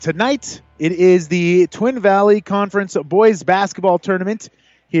Tonight, it is the Twin Valley Conference Boys Basketball Tournament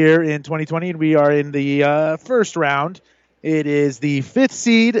here in 2020, and we are in the first round. It is the 5th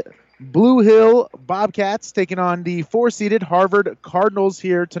seed Blue Hill Bobcats taking on the 4-seeded Harvard Cardinals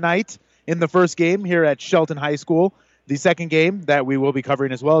here tonight in the first game here at Shelton High School. The second game that we will be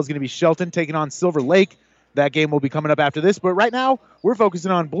covering as well is going to be Shelton taking on Silver Lake. That game will be coming up after this, but right now we're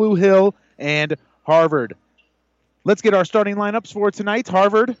focusing on Blue Hill and Harvard. Let's get our starting lineups for tonight.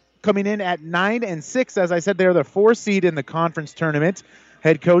 Harvard coming in at 9-6. As I said, they're the 4 seed in the conference tournament.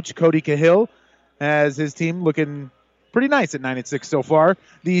 Head coach Cody Cahill has his team looking pretty nice at 9-6 so far.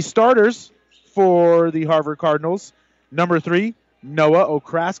 The starters for the Harvard Cardinals, number 3, Noah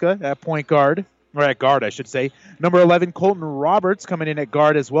Okraska at point guard, or at guard, I should say. Number 11, Colton Roberts coming in at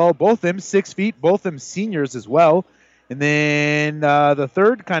guard as well. Both of them 6 feet, both of them seniors as well. And then the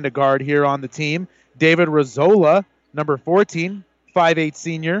third kind of guard here on the team, David Rozzola, number 14, 5'8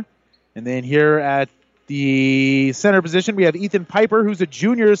 senior. And then here at the center position, we have Ethan Piper, who's a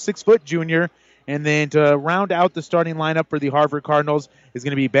junior, 6-foot junior. And then to round out the starting lineup for the Harvard Cardinals is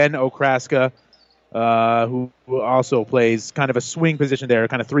going to be Ben Okraska, who also plays kind of a swing position there,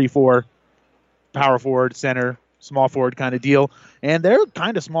 kind of 3-4, power forward, center, small forward kind of deal. And they're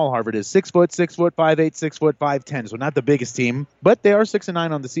kind of small, Harvard is. 6 foot, 5'8", 5'10", so not the biggest team, but they are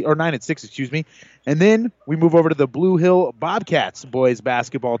 6-9 on the season, or 9-6, excuse me. And then we move over to the Blue Hill Bobcats boys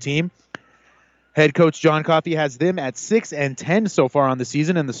basketball team. Head coach John Coffey has them at 6-10 so far on the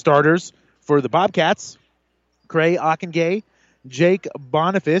season, and the starters for the Bobcats, Cray Ockengay, Jake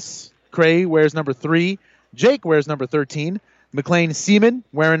Boniface. Cray wears number 3. Jake wears number 13. McLean Seaman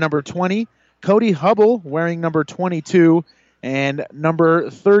wearing number 20. Cody Hubble wearing number 22. And number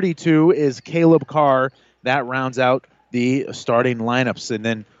 32 is Caleb Carr. That rounds out the starting lineups. And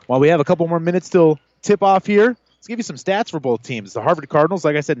then while we have a couple more minutes till tip off here, let's give you some stats for both teams. The Harvard Cardinals,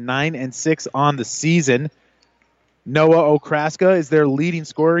 like I said, 9-6 on the season. Noah Okraska is their leading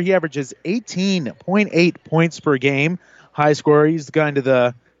scorer. He averages 18.8 points per game. High scorer. He's kind of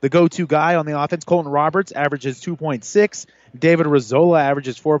the go-to guy on the offense. Colton Roberts averages 2.6. David Rozzola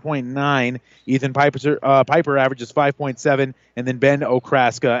averages 4.9. Ethan Piper averages 5.7. And then Ben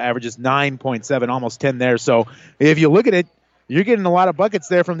Okraska averages 9.7, almost 10 there. So if you look at it, you're getting a lot of buckets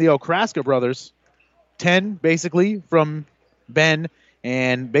there from the Okraska brothers. 10, basically, from Ben,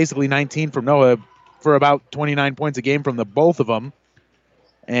 and basically 19 from Noah, for about 29 points a game from the both of them.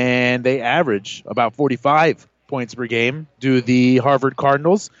 And they average about 45 points per game, do the Harvard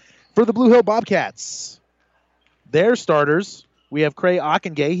Cardinals. For the Blue Hill Bobcats, their starters, we have Cray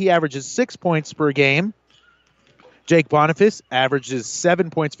Ockengay. He averages 6 points per game. Jake Boniface averages 7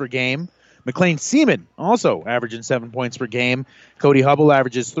 points per game. McLean Seaman also averaging 7 points per game. Cody Hubble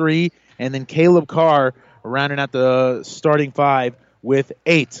averages 3. And then Caleb Carr rounding out the starting 5 with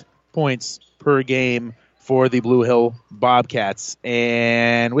 8 points per game for the Blue Hill Bobcats.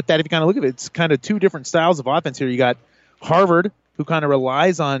 And with that, if you kind of look at it, it's kind of two different styles of offense here. You got Harvard, who kind of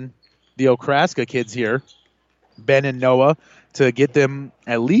relies on the Okraska kids here, Ben and Noah, to get them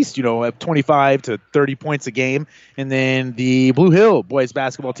at least, at 25 to 30 points a game. And then the Blue Hill boys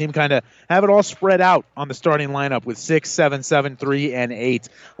basketball team kind of have it all spread out on the starting lineup with 6, 7, 7, 3, and 8.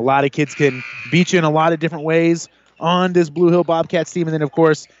 A lot of kids can beat you in a lot of different ways on this Blue Hill Bobcats team. And then, of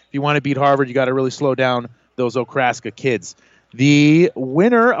course, if you want to beat Harvard, you got to really slow down those Okraska kids. The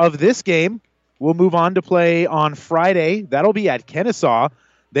winner of this game will move on to play on Friday. That'll be at Kennesaw.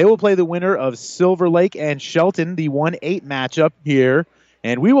 They will play the winner of Silver Lake and Shelton, the 1-8 matchup here.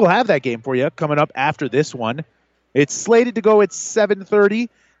 And we will have that game for you coming up after this one. It's slated to go at 7:30.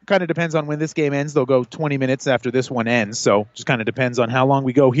 Kind of depends on when this game ends. They'll go 20 minutes after this one ends. So just kind of depends on how long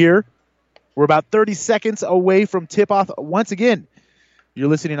we go here. We're about 30 seconds away from tip-off once again. You're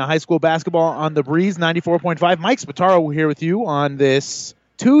listening to High School Basketball on the Breeze 94.5. Mike Spataro here with you on this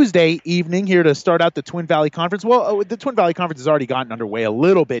Tuesday evening here to start out the Twin Valley Conference. Well, the Twin Valley Conference has already gotten underway a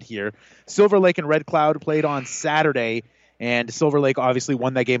little bit here. Silver Lake and Red Cloud played on Saturday, and Silver Lake obviously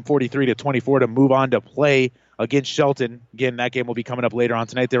won that game 43-24 to move on to play against Shelton. Again, that game will be coming up later on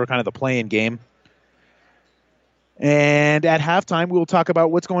tonight. They were kind of the play-in game. And at halftime, we will talk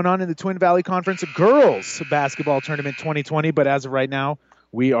about what's going on in the Twin Valley Conference Girls Basketball Tournament 2020. But as of right now,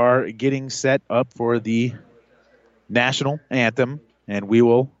 we are getting set up for the national anthem, and we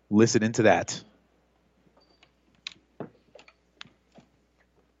will listen into that.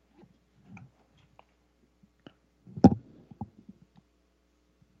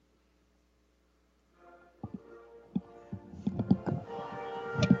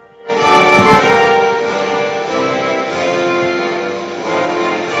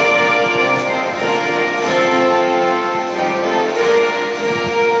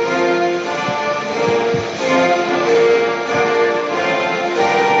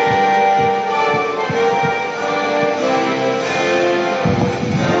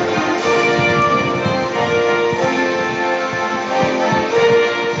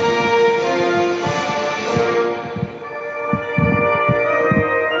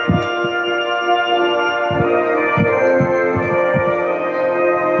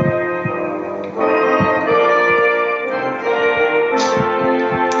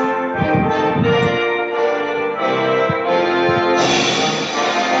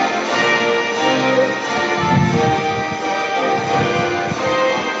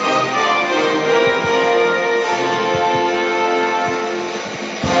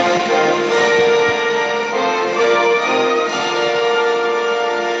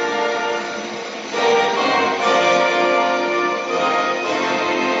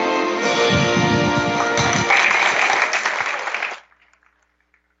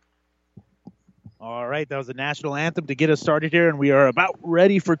 All right, that was the national anthem to get us started here, and we are about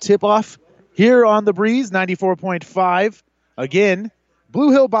ready for tip-off here on the Breeze 94.5. Again,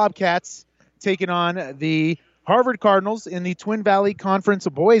 Blue Hill Bobcats taking on the Harvard Cardinals in the Twin Valley Conference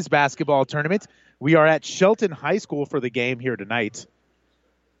boys basketball tournament. We are at Shelton High School for the game here tonight.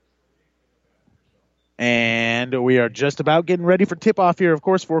 And we are just about getting ready for tip-off here. Of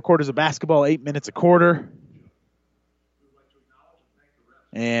course, 4 quarters of basketball, 8 minutes a quarter.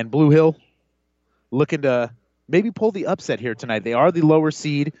 And Blue Hill looking to maybe pull the upset here tonight. They are the lower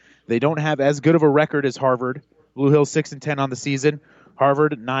seed. They don't have as good of a record as Harvard. Blue Hill 6-10 on the season.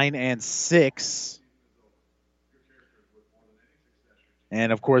 Harvard 9-6.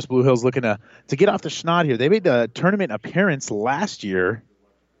 And of course, Blue Hill's looking to get off the schneid here. They made the tournament appearance last year.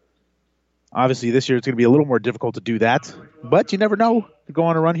 Obviously, this year it's going to be a little more difficult to do that. But you never know. To go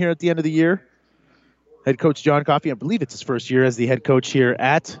on a run here at the end of the year. Head coach John Coffey, I believe it's his first year as the head coach here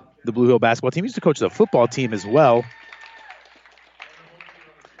at the Blue Hill basketball team. He used to coach the football team as well.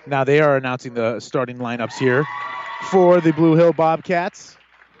 Now they are announcing the starting lineups here for the Blue Hill Bobcats.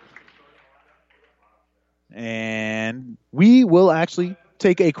 And we will actually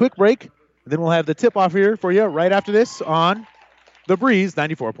take a quick break. Then we'll have the tip-off here for you right after this on The Breeze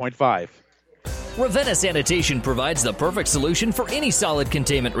 94.5. Ravenna Sanitation provides the perfect solution for any solid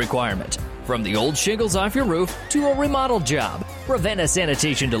containment requirement. From the old shingles off your roof to a remodel job, Ravenna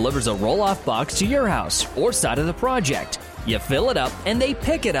Sanitation delivers a roll-off box to your house or side of the project. You fill it up and they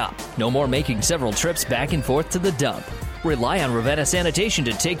pick it up. No more making several trips back and forth to the dump. Rely on Ravenna Sanitation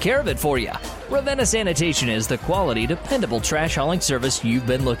to take care of it for you. Ravenna Sanitation is the quality, dependable trash hauling service you've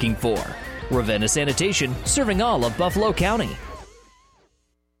been looking for. Ravenna Sanitation, serving all of Buffalo County.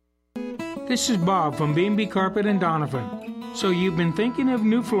 This is Bob from B&B Carpet and Donovan. So you've been thinking of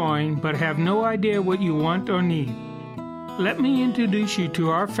new flooring but have no idea what you want or need. Let me introduce you to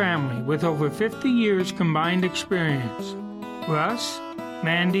our family with over 50 years combined experience. Russ,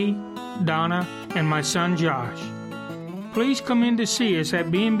 Mandy, Donna, and my son Josh. Please come in to see us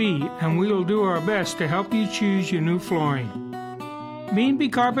at B&B and we will do our best to help you choose your new flooring. B&B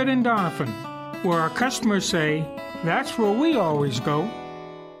Carpet and Donovan, where our customers say, that's where we always go.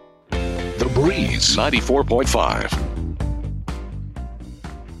 The Breeze 94.5.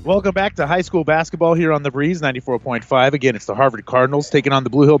 Welcome back to high school basketball here on The Breeze 94.5. Again, it's the Harvard Cardinals taking on the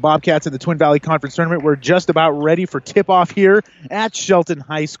Blue Hill Bobcats in the Twin Valley Conference Tournament. We're just about ready for tip-off here at Shelton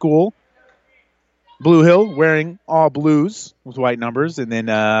High School. Blue Hill wearing all blues with white numbers, and then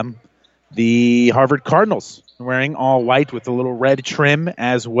the Harvard Cardinals wearing all white with a little red trim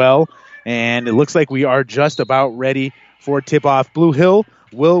as well. And it looks like we are just about ready for tip-off. Blue Hill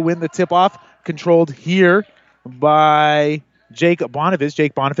will win the tip-off, controlled here by Jake Boniface.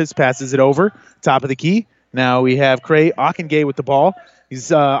 Jake Boniface passes it over, top of the key. Now we have Cray Ockengay with the ball.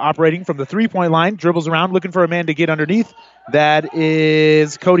 He's operating from the three-point line, dribbles around, looking for a man to get underneath. That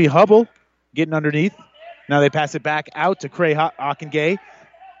is Cody Hubble getting underneath. Now they pass it back out to Cray Ockengay.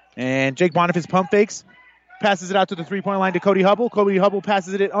 And Jake Boniface pump fakes, passes it out to the three-point line to Cody Hubble. Cody Hubble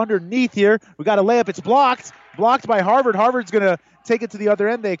passes it underneath here. We got a layup. It's blocked by Harvard. Harvard's going to take it to the other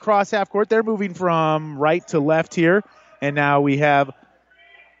end. They cross half court. They're moving from right to left here. And now we have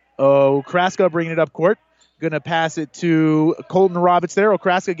Okraska bringing it up court. Going to pass it to Colton Roberts there.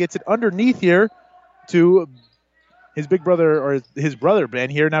 Okraska gets it underneath here to his big brother, or his brother, Ben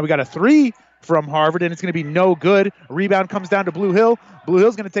here. Now we got a three from Harvard, and it's going to be no good. Rebound comes down to Blue Hill. Blue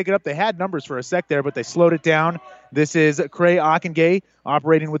Hill's going to take it up. They had numbers for a sec there, but they slowed it down. This is Cray Ockengay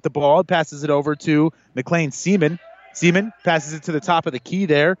operating with the ball. Passes it over to McLean Seaman. Seaman passes it to the top of the key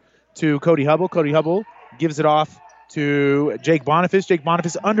there to Cody Hubble. Cody Hubble gives it off to Jake Boniface. Jake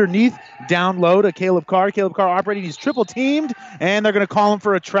Boniface underneath, down low to Caleb Carr. Caleb Carr operating. He's triple teamed, and they're going to call him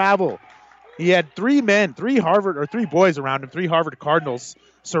for a travel. He had three boys around him, 3 Harvard Cardinals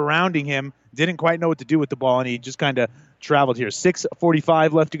surrounding him. Didn't quite know what to do with the ball, and he just kind of traveled here.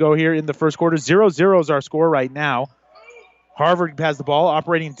 6:45 left to go here in the first quarter. 0-0 is our score right now. Harvard has the ball,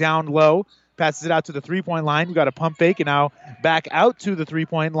 operating down low. Passes it out to the three-point line. We got a pump fake, and now back out to the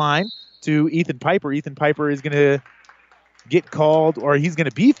three-point line to Ethan Piper. Ethan Piper is going to get called, or he's going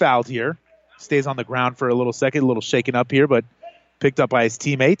to be fouled here. Stays on the ground for a little second, a little shaken up here, but picked up by his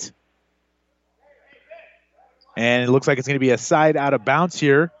teammate. And it looks like it's going to be a side out of bounds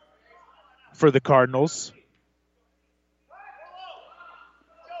here for the Cardinals.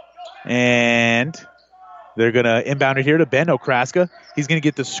 And they're going to inbound it here to Ben Okraska. He's going to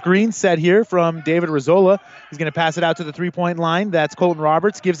get the screen set here from David Rizzola. He's going to pass it out to the three-point line. That's Colton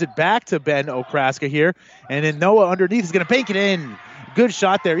Roberts. Gives it back to Ben Okraska here. And then Noah underneath is going to bank it in. good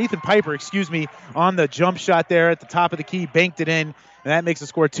shot there. Ethan Piper, on the jump shot there at the top of the key, banked it in, and that makes the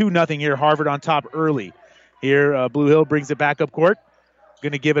score 2-0 here. Harvard on top early. Here, Blue Hill brings it back up court.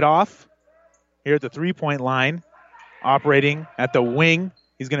 Going to give it off here at the three-point line. Operating at the wing.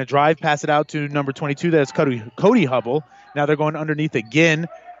 He's going to drive, pass it out to number 22. That's Cody Hubble. Now they're going underneath again.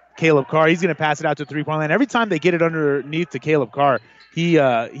 Caleb Carr. He's going to pass it out to the three-point line. Every time they get it underneath to Caleb Carr, he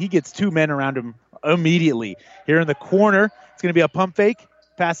gets two men around him immediately. Here in the corner, it's going to be a pump fake.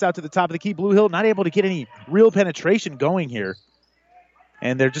 Pass out to the top of the key. Blue Hill not able to get any real penetration going here.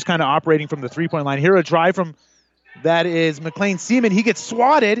 And they're just kind of operating from the three-point line. Here a drive from, that is McLean Seaman. He gets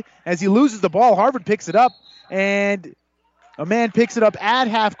swatted as he loses the ball. Harvard picks it up, and a man picks it up at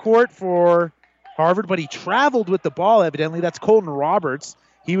half court for Harvard, but he traveled with the ball evidently. That's Colton Roberts.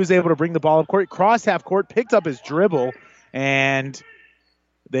 He was able to bring the ball up court, crossed half court, picked up his dribble, and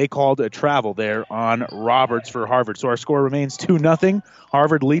they called a travel there on Roberts for Harvard. So our score remains 2-0.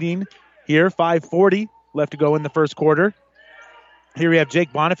 Harvard leading here, 5:40 left to go in the first quarter. Here we have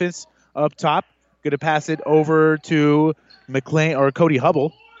Jake Boniface up top. Going to pass it over to Cody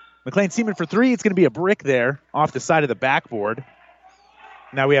Hubble. McLean Seaman for three. It's going to be a brick there off the side of the backboard.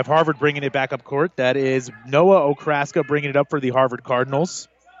 Now we have Harvard bringing it back up court. That is Noah Okraska bringing it up for the Harvard Cardinals.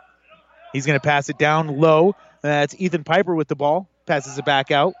 He's going to pass it down low. That's Ethan Piper with the ball. Passes it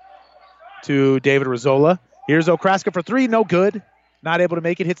back out to David Rizzola. Here's Okraska for three. No good. Not able to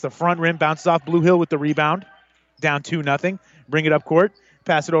make it. Hits the front rim. Bounces off. Blue Hill with the rebound. Down 2-0. Bring it up court.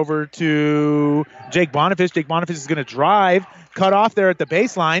 Pass it over to Jake Boniface. Jake Boniface is going to drive. Cut off there at the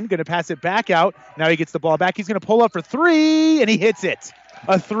baseline. Going to pass it back out. Now he gets the ball back. He's going to pull up for three, and he hits it.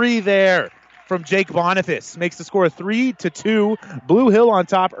 A three there from Jake Boniface. Makes the score 3-2. Blue Hill on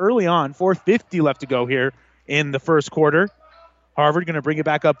top early on. 4:50 left to go here in the first quarter. Harvard going to bring it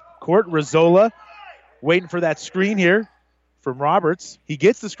back up court. Rizzola waiting for that screen here from Roberts. He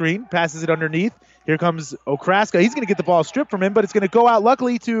gets the screen, passes it underneath. Here comes Okraska. He's going to get the ball stripped from him, but it's going to go out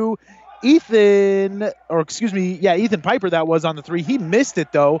luckily to Ethan Piper. That was on the three. He missed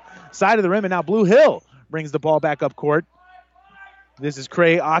it, though. Side of the rim, and now Blue Hill brings the ball back up court. This is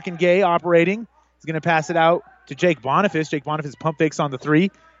Cray Ockengay operating. He's going to pass it out to Jake Boniface. Jake Boniface pump fakes on the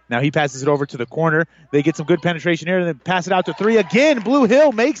three. Now he passes it over to the corner. They get some good penetration here, and then pass it out to three. Again, Blue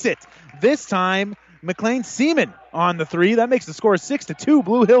Hill makes it. This time, McLean Seaman on the three. That makes the score 6-2.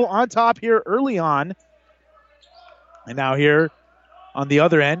 Blue Hill on top here early on. And now here on the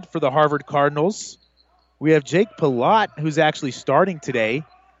other end for the Harvard Cardinals, we have Jake Palat, who's actually starting today.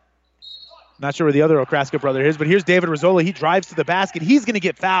 Not sure where the other Okraska brother is, but here's David Rizzola. He drives to the basket. He's going to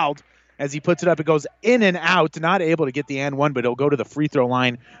get fouled as he puts it up. It goes in and out. Not able to get the and one, but he'll go to the free throw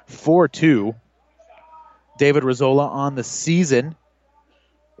line 4-2. David Rizzola on the season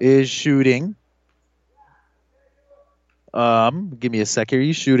is shooting. Give me a sec here.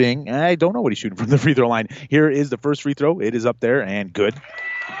 He's shooting. I don't know what he's shooting from the free throw line. Here is the first free throw. It is up there and good.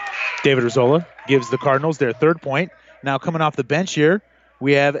 David Rizzola gives the Cardinals their third point. Now coming off the bench here,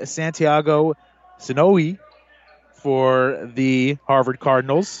 we have Santiago Sinoe for the Harvard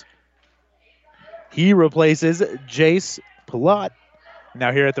Cardinals. He replaces Jace Palat.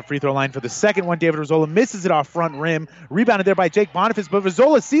 Now here at the free throw line for the second one, David Rizzola misses it off front rim. Rebounded there by Jake Boniface, but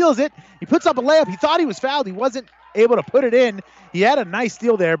Rizzola seals it. He puts up a layup. He thought he was fouled. He wasn't able to put it in. He had a nice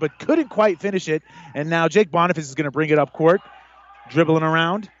steal there, but couldn't quite finish it. And now Jake Boniface is going to bring it up court. Dribbling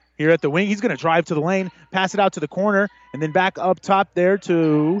around here at the wing. He's going to drive to the lane, pass it out to the corner, and then back up top there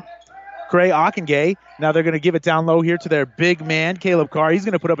to Cray Ockengay. Now they're going to give it down low here to their big man, Caleb Carr. He's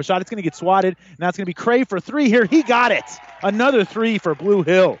going to put up a shot. It's going to get swatted. Now it's going to be Cray for three here. He got it. Another three for Blue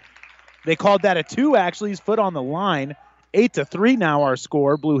Hill. They called that a two, actually. His foot on the line. 8-3 now our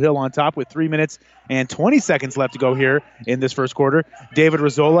score. Blue Hill on top with 3 minutes and 20 seconds left to go here in this first quarter. David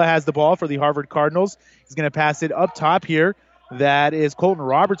Rizzola has the ball for the Harvard Cardinals. He's going to pass it up top here. That is Colton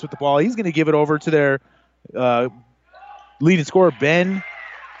Roberts with the ball. He's going to give it over to their leading scorer, Ben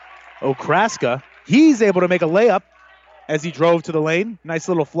Okraska. He's able to make a layup as he drove to the lane. Nice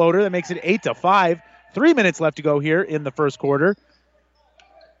little floater that makes it 8-5. 3 minutes left to go here in the first quarter.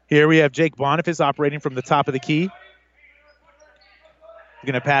 Here we have Jake Boniface operating from the top of the key. He's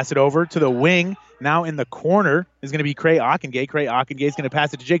going to pass it over to the wing. Now in the corner is going to be Cray Ockengay. Cray Ockengay is going to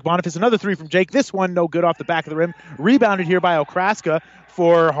pass it to Jake Boniface. Another three from Jake. This one no good off the back of the rim. Rebounded here by Okraska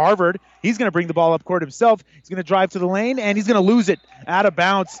for Harvard. He's going to bring the ball up court himself. He's going to drive to the lane, and he's going to lose it out of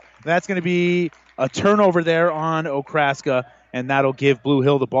bounds. That's going to be a turnover there on Okraska, and that'll give Blue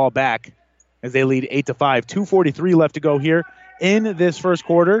Hill the ball back as they lead 8-5. 2:43 left to go here in this first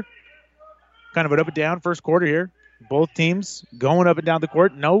quarter. Kind of an up and down first quarter here. Both teams going up and down the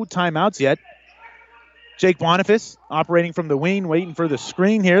court. No timeouts yet. Jake Boniface operating from the wing, waiting for the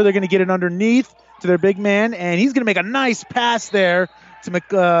screen here. They're going to get it underneath to their big man, and he's going to make a nice pass there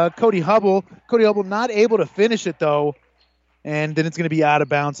to Cody Hubble. Cody Hubble not able to finish it, though, and then it's going to be out of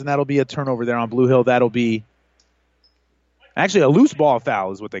bounds, and that'll be a turnover there on Blue Hill. That'll be actually a loose ball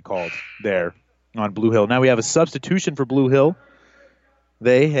foul is what they called there on Blue Hill. Now we have a substitution for Blue Hill.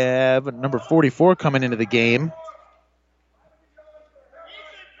 They have number 44 coming into the game.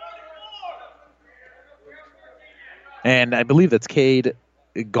 And I believe that's Cade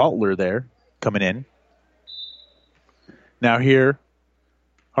Gaultler there coming in. Now here,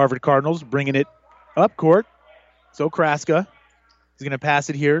 Harvard Cardinals bringing it up court. So Kraska is going to pass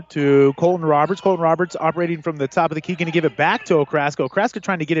it here to Colton Roberts. Colton Roberts operating from the top of the key, going to give it back to Okraska. Okraska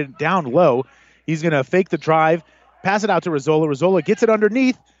trying to get it down low. He's going to fake the drive, pass it out to Rizzola. Rizzola gets it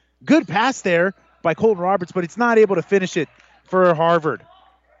underneath. Good pass there by Colton Roberts, but it's not able to finish it for Harvard.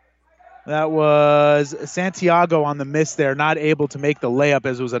 That was Santiago on the miss there, not able to make the layup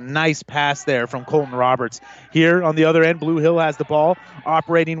as it was a nice pass there from Colton Roberts. Here on the other end, Blue Hill has the ball.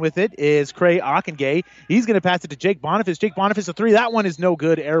 Operating with it is Cray Ockengay. He's going to pass it to Jake Boniface. Jake Boniface, a three. That one is no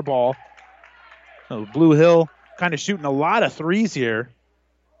good, air ball. So Blue Hill kind of shooting a lot of threes here.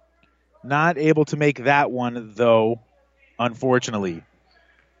 Not able to make that one, though, unfortunately.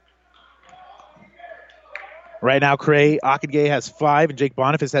 Right now, Cray Ockengay has 5, and Jake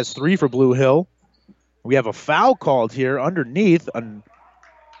Boniface has 3 for Blue Hill. We have a foul called here underneath, an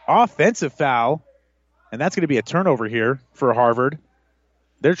offensive foul, and that's going to be a turnover here for Harvard.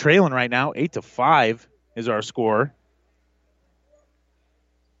 They're trailing right now, 8-5 is our score.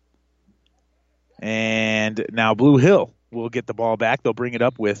 And now Blue Hill will get the ball back. They'll bring it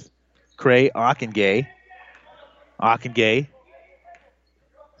up with Cray Ockengay. Ockengay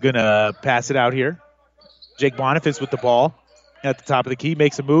going to pass it out here. Jake Boniface with the ball at the top of the key,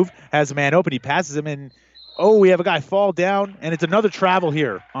 makes a move, has a man open, he passes him, and we have a guy fall down, and it's another travel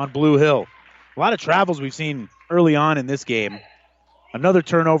here on Blue Hill. A lot of travels we've seen early on in this game. Another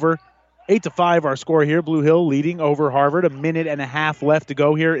turnover, 8-5 our score here. Blue Hill leading over Harvard, 1.5 minutes left to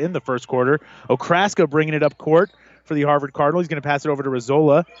go here in the first quarter. Okraska bringing it up court for the Harvard Cardinal. He's going to pass it over to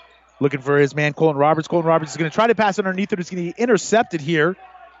Rizzola, looking for his man Colton Roberts. Colton Roberts is going to try to pass it underneath it. It's going to be intercepted here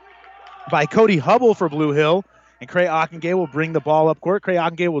by Cody Hubble for Blue Hill, and Cray Ockengay will bring the ball up court. Cray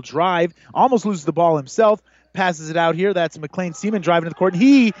Ockengay will drive, almost loses the ball himself, passes it out here. That's McLean Seaman driving to the court, and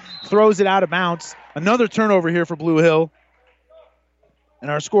he throws it out of bounds. Another turnover here for Blue Hill, and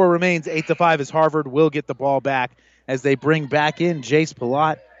our score remains 8-5 as Harvard will get the ball back as they bring back in Jace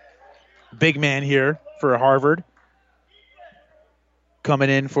Palat, big man here for Harvard, coming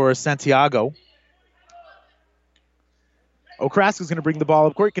in for Santiago. Okraska is going to bring the ball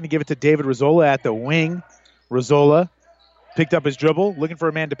up court, going to give it to David Rizzola at the wing. Rizzola picked up his dribble, looking for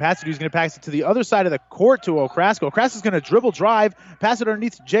a man to pass it. He's going to pass it to the other side of the court to Okraska. Okraska is going to dribble, drive, pass it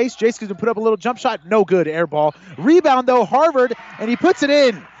underneath to Jace. Jace is going to put up a little jump shot. No good, air ball. Rebound, though, Harvard, and he puts it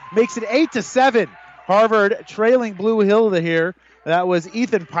in. Makes it 8-7. Harvard trailing Blue Hill here. That was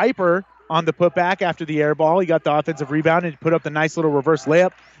Ethan Piper on the putback after the air ball. He got the offensive rebound and put up the nice little reverse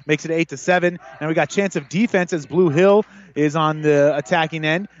layup. Makes it 8-7. Now we got chance of defense as Blue Hill is on the attacking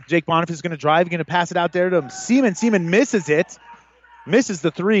end. Jake Boniface is going to drive, going to pass it out there to Seaman. Seaman misses it. Misses the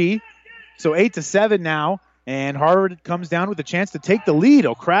 3. So 8-7 now. And Harvard comes down with a chance to take the lead.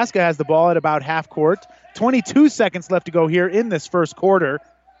 Okraska has the ball at about half court. 22 seconds left to go here in this first quarter.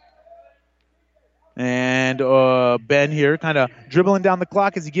 And Ben here kind of dribbling down the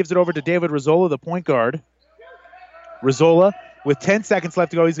clock as he gives it over to David Rizzola, the point guard. Rizzola with 10 seconds left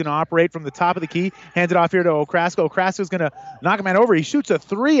to go. He's going to operate from the top of the key. Hands it off here to Okraska. Okraska's going to knock a man over. He shoots a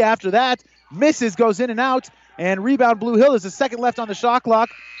 3 after that. Misses, goes in and out. And rebound Blue Hill. There's a second left on the shot clock.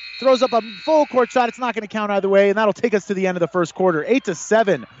 Throws up a full court shot. It's not going to count either way. And that'll take us to the end of the first quarter.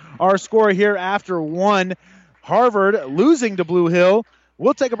 8-7 our score here after 1. Harvard losing to Blue Hill.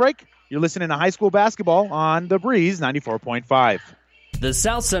 We'll take a break. You're listening to high school basketball on The Breeze 94.5. The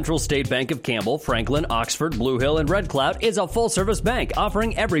South Central State Bank of Campbell, Franklin, Oxford, Blue Hill, and Red Cloud is a full-service bank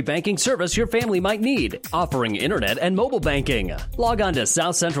offering every banking service your family might need, offering internet and mobile banking. Log on to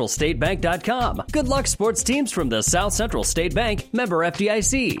southcentralstatebank.com. Good luck, sports teams from the South Central State Bank, member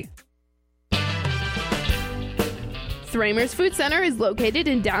FDIC. Thramers Food Center is located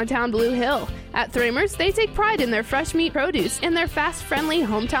in downtown Blue Hill. At Thramers, they take pride in their fresh meat produce and their fast, friendly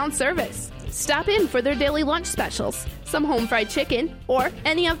hometown service. Stop in for their daily lunch specials, some home fried chicken, or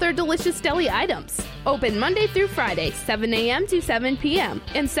any of their delicious deli items. Open Monday through Friday, 7 a.m. to 7 p.m.,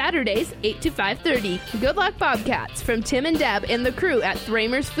 and Saturdays, 8 to 5:30. Good luck, Bobcats, from Tim and Deb and the crew at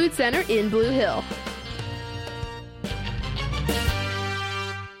Thramers Food Center in Blue Hill.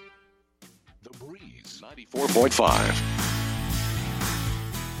 The Breeze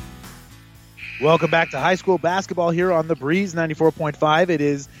 4.5. Welcome back to high school basketball here on the Breeze 94.5. It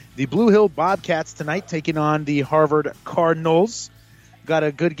is the Blue Hill Bobcats tonight taking on the Harvard Cardinals. Got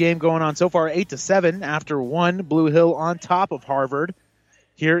a good game going on so far, 8-7 after one. Blue Hill on top of Harvard.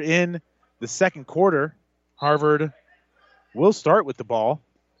 Here in the second quarter, Harvard will start with the ball.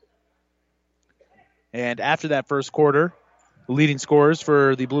 And after that first quarter, the leading scorers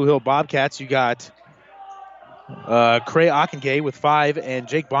for the Blue Hill Bobcats, you got Cray Ockengay with 5 and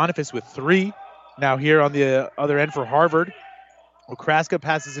Jake Boniface with 3. Now here on the other end for Harvard, Okraska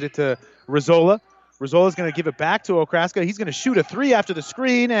passes it to Rizzola. Rizzola's going to give it back to Okraska. He's going to shoot a 3 after the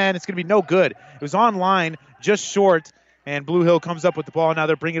screen, and it's going to be no good. It was on line, just short, and Blue Hill comes up with the ball. Now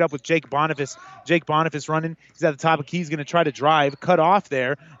they're bringing it up with Jake Boniface. Jake Boniface running. He's at the top of the key. He's going to try to drive. Cut off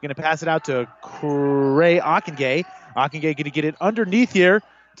there. Going to pass it out to Cray Ockengay. Ockengay going to get it underneath here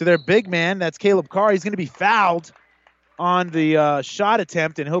to their big man. That's Caleb Carr. He's going to be fouled on the shot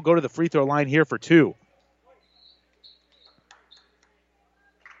attempt, and he'll go to the free throw line here for 2.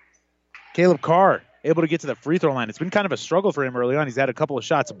 Caleb Carr able to get to the free throw line. It's been kind of a struggle for him early on. He's had a couple of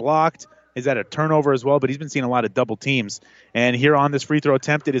shots blocked. He's had a turnover as well, but he's been seeing a lot of double teams. And here on this free throw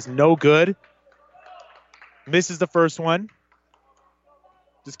attempt, it is no good. Misses the first one.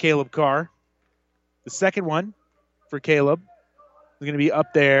 Just Caleb Carr. The second one for Caleb is going to be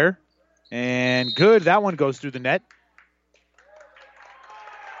up there. And good. That one goes through the net.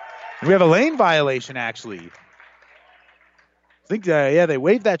 We have a lane violation, actually. I think, they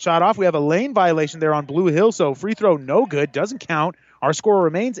waved that shot off. We have a lane violation there on Blue Hill, so free throw no good. Doesn't count. Our score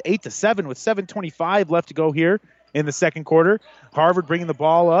remains 8-7 with 7:25 left to go here in the second quarter. Harvard bringing the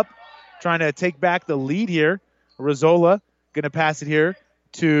ball up, trying to take back the lead here. Rizzola going to pass it here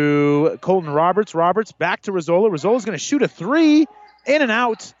to Colton Roberts. Roberts back to Rizzola. Rizzola's going to shoot a 3, in and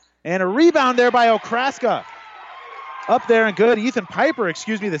out, and a rebound there by Okraska. Up there and good. Ethan Piper,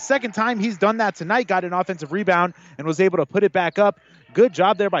 the second time he's done that tonight, got an offensive rebound and was able to put it back up. Good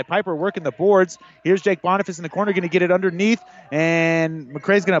job there by Piper working the boards. Here's Jake Boniface in the corner, going to get it underneath, and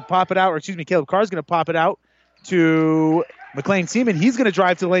McCray's going to pop it out, Caleb Carr's going to pop it out to McLean Seaman. He's going to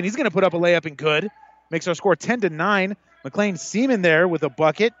drive to the lane. He's going to put up a layup and good. Makes our score 10-9. McLean Seaman there with a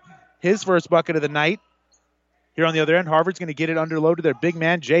bucket, his first bucket of the night. Here on the other end, Harvard's going to get it underload to their big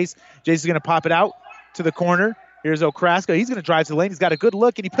man, Jace. Jace is going to pop it out to the corner. Here's Okraska. He's going to drive to the lane. He's got a good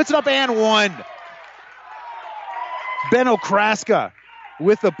look, and he puts it up and one. Ben Okraska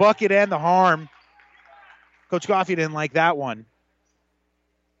with the bucket and the harm. Coach Coffey didn't like that one.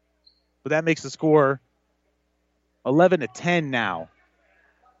 But that makes the score 11-10 now.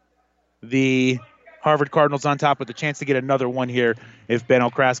 The Harvard Cardinals on top with a chance to get another one here if Ben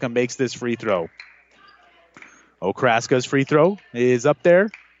Okraska makes this free throw. Okraska's free throw is up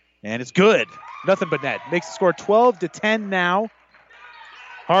there, and it's good. Nothing but net. Makes the score 12-10 now.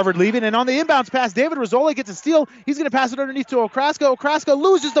 Harvard leaving, and on the inbounds pass, David Rizzola gets a steal. He's going to pass it underneath to Okraska. Okraska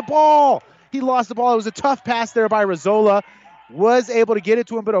loses the ball. He lost the ball. It was a tough pass there by Rizzola. Was able to get it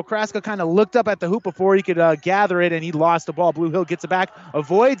to him, but Okraska kind of looked up at the hoop before he could gather it, and he lost the ball. Blue Hill gets it back,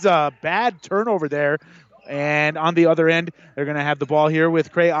 avoids a bad turnover there. And on the other end, they're going to have the ball here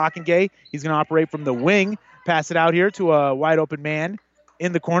with Cray Ockengay. He's going to operate from the wing, pass it out here to a wide open man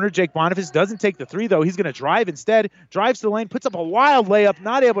in the corner. Jake Boniface doesn't take the 3, though. He's going to drive instead. Drives to the lane, puts up a wild layup,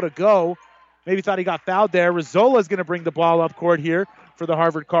 not able to go. Maybe thought he got fouled there. Rizzola is going to bring the ball up court here for the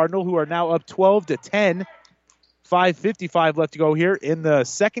Harvard Cardinal, who are now up 12-10. 5:55 left to go here in the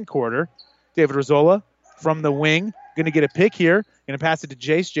second quarter. David Rizzola from the wing. Going to get a pick here. Going to pass it to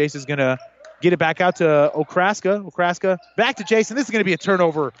Jace. Jace is going to get it back out to Okraska. Okraska back to Jace, and this is going to be a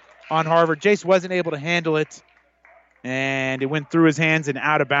turnover on Harvard. Jace wasn't able to handle it, and it went through his hands and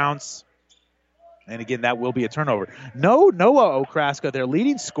out of bounds. And again, that will be a turnover. Noah Okraska, their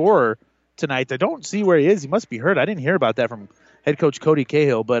leading scorer tonight. I don't see where he is. He must be hurt. I didn't hear about that from head coach Cody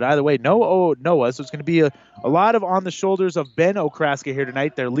Cahill. But either way, Noah. So it's going to be a lot of on the shoulders of Ben Okraska here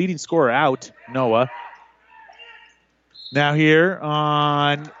tonight. Their leading scorer out, Noah. Now here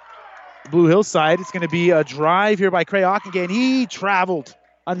on Blue Hill side, it's going to be a drive here by Cray Ockengay, and he traveled.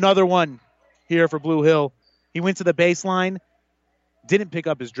 Another one here for Blue Hill. He went to the baseline, didn't pick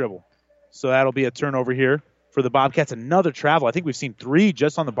up his dribble. So that'll be a turnover here for the Bobcats. Another travel. I think we've seen 3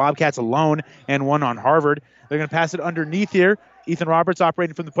 just on the Bobcats alone and 1 on Harvard. They're going to pass it underneath here. Ethan Roberts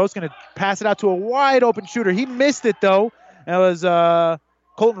operating from the post, going to pass it out to a wide open shooter. He missed it, though. That was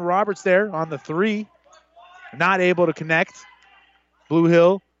Colton Roberts there on the 3. Not able to connect. Blue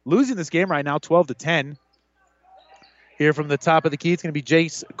Hill losing this game right now, 12-10. Here from the top of the key, it's going to be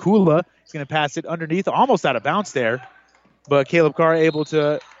Jace Kula. He's going to pass it underneath, almost out of bounds there. but Caleb Carr able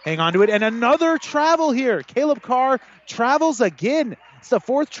to hang on to it. And another travel here. Caleb Carr travels again. It's the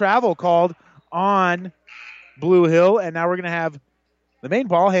fourth travel called on Blue Hill, and now we're going to have the main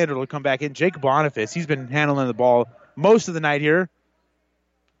ball handler come back in, Jake Boniface. He's been handling the ball most of the night here.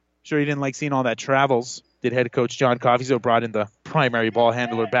 Sure he didn't like seeing all that travels. Did head coach John Coffey, so brought in the primary ball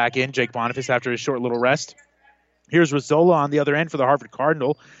handler back in, Jake Boniface, after his short little rest. Here's Rizzola on the other end for the Harvard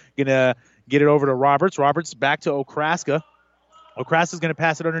Cardinal. Going to get it over to Roberts. Roberts back to Okraska. Okraska's going to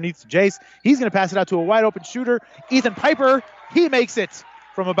pass it underneath to Jace. He's going to pass it out to a wide-open shooter, Ethan Piper. He makes it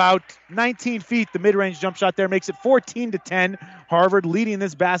from about 19 feet. The mid-range jump shot there makes it 14-10. Harvard leading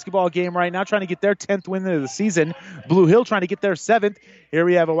this basketball game right now, trying to get their 10th win of the season. Blue Hill trying to get their 7th. Here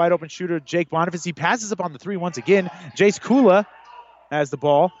we have a wide-open shooter, Jake Boniface. He passes up on the 3 once again. Jace Kula has the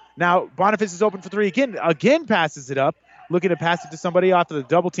ball. Now Boniface is open for 3 again. Again passes it up. Looking to pass it to somebody off of the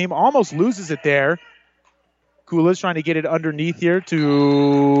double team. Almost loses it there. Kula's trying to get it underneath here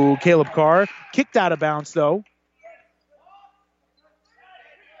to Caleb Carr. Kicked out of bounds, though.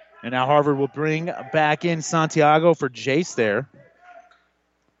 And now Harvard will bring back in Santiago for Jace there.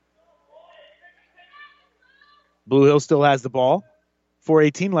 Blue Hill still has the ball.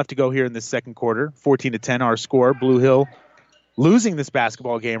 4:18 left to go here in this second quarter. 14-10 our score. Blue Hill losing this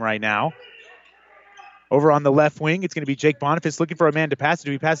basketball game right now. Over on the left wing, it's going to be Jake Boniface looking for a man to pass it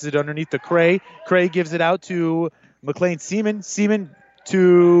to. He passes it underneath to Cray. Cray gives it out to McLean Seaman. Seaman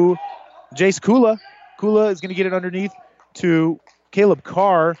to Jace Kula. Kula is going to get it underneath to Caleb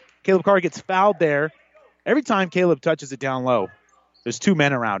Carr. Caleb Carr gets fouled there. Every time Caleb touches it down low, there's 2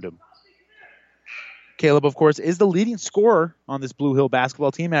 men around him. Caleb, of course, is the leading scorer on this Blue Hill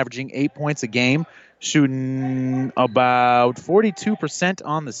basketball team, averaging 8 points a game, shooting about 42%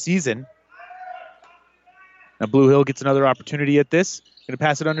 on the season. Now Blue Hill gets another opportunity at this. Going to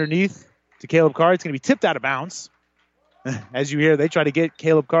pass it underneath to Caleb Carr. It's going to be tipped out of bounds. As you hear, they try to get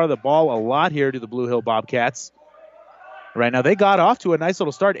Caleb Carr the ball a lot here to the Blue Hill Bobcats. Right now, they got off to a nice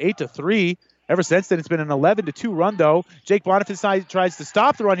little start, 8-3. Ever since then, it's been an 11-2 run, though. Jake Boniface tries to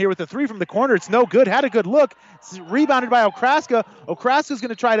stop the run here with a 3 from the corner. It's no good. Had a good look. It's rebounded by Okraska. Okraska's going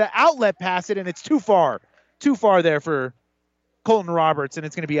to try to outlet pass it, and it's too far. Too far there for Colton Roberts, and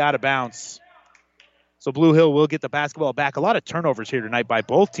it's going to be out of bounds. So Blue Hill will get the basketball back. A lot of turnovers here tonight by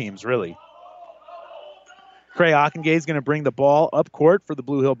both teams, really. Cray Ockengay is going to bring the ball up court for the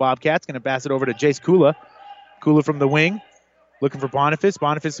Blue Hill Bobcats. Going to pass it over to Jace Kula. Kula from the wing, looking for Boniface.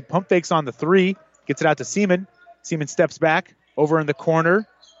 Boniface pump fakes on the 3, gets it out to Seaman. Seaman steps back over in the corner.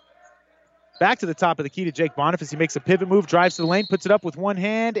 Back to the top of the key to Jake Boniface. He makes a pivot move, drives to the lane, puts it up with one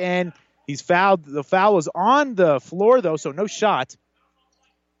hand, and he's fouled. The foul is on the floor, though, so no shot.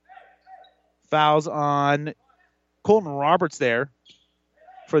 Fouls on Colton Roberts there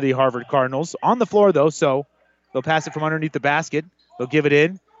for the Harvard Cardinals. On the floor, though, so they'll pass it from underneath the basket. They'll give it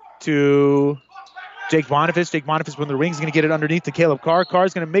in to Jake Boniface. Jake Boniface from the ring is going to get it underneath to Caleb Carr.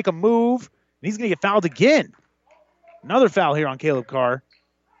 Carr's going to make a move, and he's going to get fouled again. Another foul here on Caleb Carr.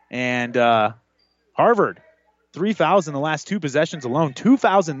 And Harvard, 3 fouls in the last 2 possessions alone. 2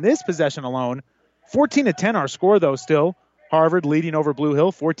 fouls in this possession alone. 14-10 our score, though, still. Harvard leading over Blue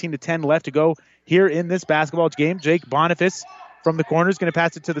Hill. 14-10 left to go here in this basketball game. Jake Boniface from the corner is going to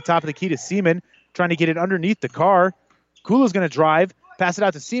pass it to the top of the key to Seaman, trying to get it underneath the Carr. Kula's going to drive, pass it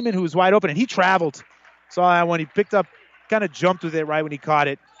out to Seaman, who was wide open, and he traveled. Saw that one. He picked up, kind of jumped with it right when he caught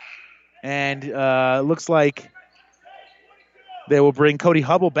it. And looks like they will bring Cody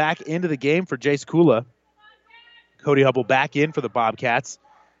Hubble back into the game for Jace Kula. Cody Hubble back in for the Bobcats.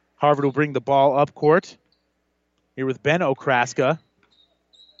 Harvard will bring the ball up court. Here with Ben Okraska.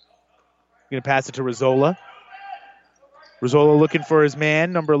 Going to pass it to Rizzola. Rizzola looking for his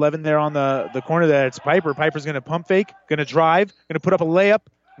man, number 11 there on the corner there. It's Piper. Piper's going to pump fake, going to drive, going to put up a layup.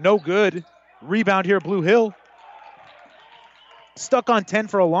 No good. Rebound here, Blue Hill. Stuck on 10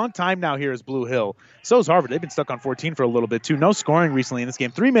 for a long time now here is Blue Hill. So is Harvard. They've been stuck on 14 for a little bit, too. No scoring recently in this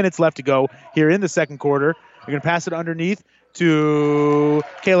game. 3 minutes left to go here in the second quarter. They're going to pass it underneath to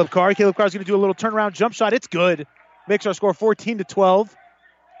Caleb Carr. Caleb Carr's going to do a little turnaround jump shot. It's good. Makes our score 14-12.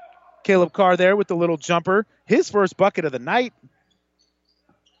 Caleb Carr there with the little jumper. His first bucket of the night.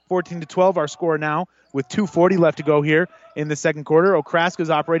 14-12 our score now with 2:40 left to go here in the second quarter. Okraska's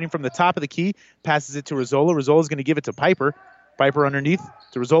operating from the top of the key. Passes it to Rizzola. Rizzola's going to give it to Piper. Piper underneath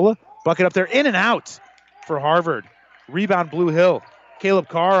to Rizzola. Bucket up there. In and out for Harvard. Rebound Blue Hill. Caleb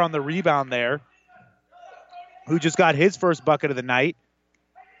Carr on the rebound there, who just got his first bucket of the night.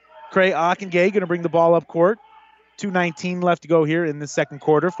 Cray Ockengay going to bring the ball up court. 2:19 left to go here in the second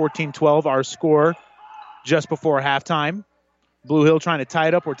quarter. 14-12 our score just before halftime. Blue Hill trying to tie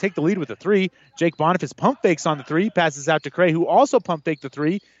it up or take the lead with a three. Jake Boniface pump fakes on the three, passes out to Cray, who also pump faked the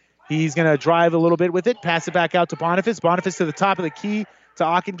three. He's going to drive a little bit with it, pass it back out to Boniface. Boniface to the top of the key to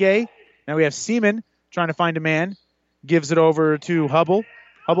Akingay. Now we have Seaman trying to find a man. Gives it over to Hubble.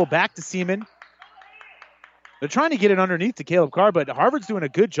 Hubble back to Seaman. They're trying to get it underneath to Caleb Carr, but Harvard's doing a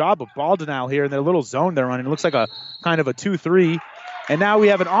good job of ball denial here in their little zone they're running. It looks like a kind of a 2-3. And now we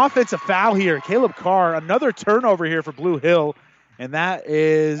have an offensive foul here. Caleb Carr, another turnover here for Blue Hill. And that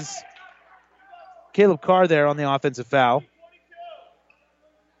is Caleb Carr there on the offensive foul.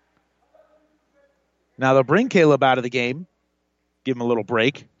 Now they'll bring Caleb out of the game. Give him a little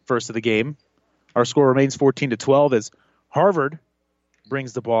break. First of the game. Our score remains 14-12 as Harvard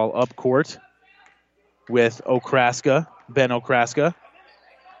brings the ball up court with Okraska, Ben Okraska. Let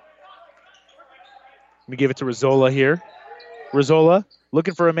me give it to Rizzola here. Rizzola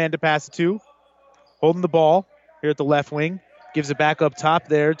looking for a man to pass it to. Holding the ball here at the left wing. Gives it back up top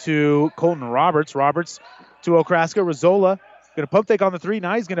there to Colton Roberts. Roberts to Okraska. Rizzola going to pump fake on the three.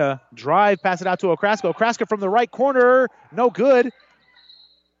 Now he's going to drive, pass it out to Okraska. Okraska from the right corner. No good.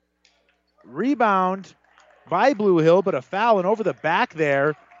 Rebound by Blue Hill, but a foul and over the back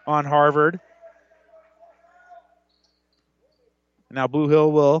there on Harvard. Now Blue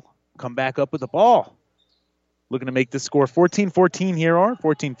Hill will come back up with the ball. Looking to make this score 14-14 here, or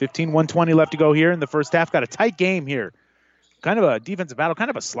 14-15. 1:20 left to go here in the first half. Got a tight game here. Kind of a defensive battle, kind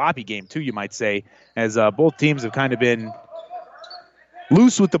of a sloppy game too, you might say, as both teams have kind of been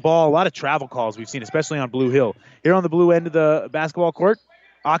loose with the ball. A lot of travel calls we've seen, especially on Blue Hill. Here on the blue end of the basketball court,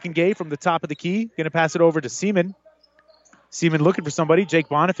 Akingay from the top of the key. Going to pass it over to Seaman. Seaman looking for somebody. Jake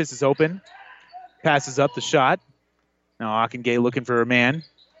Boniface is open. Passes up the shot. Now Akingay looking for a man.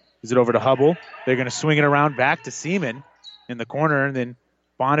 Gives it over to Hubble. They're going to swing it around back to Seaman in the corner. And then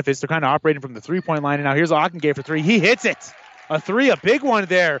Boniface, they're kind of operating from the three-point line. And now here's Akingay for three. He hits it. A three, a big one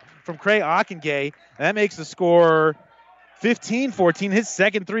there from Cray Akingay. That makes the score 15-14. His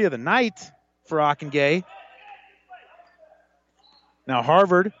second three of the night for Akingay. Now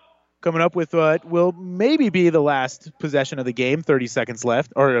Harvard coming up with what will maybe be the last possession of the game. 30 seconds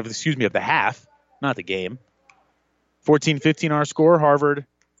left. Or, excuse me, of the half. Not the game. 14-15 our score. Harvard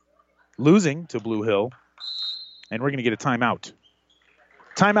losing to Blue Hill. And we're going to get a timeout.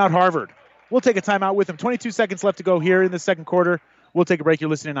 Timeout Harvard. We'll take a timeout with them. 22 seconds left to go here in the second quarter. We'll take a break. You're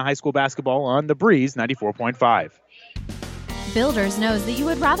listening to high school basketball on The Breeze 94.5. Builders knows that you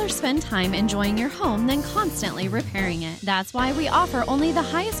would rather spend time enjoying your home than constantly repairing it. That's why we offer only the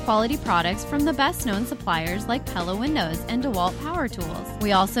highest quality products from the best-known suppliers like Pella Windows and DeWalt Power Tools.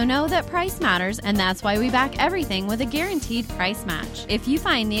 We also know that price matters, and that's why we back everything with a guaranteed price match. If you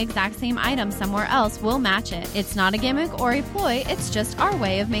find the exact same item somewhere else, we'll match it. It's not a gimmick or a ploy, it's just our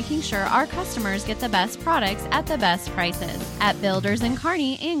way of making sure our customers get the best products at the best prices. At Builders in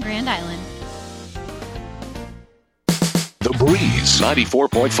Kearney and Grand Island. The Breeze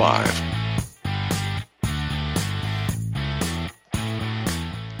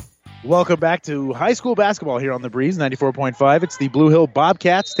 94.5. Welcome back to high school basketball here on The Breeze 94.5. It's the Blue Hill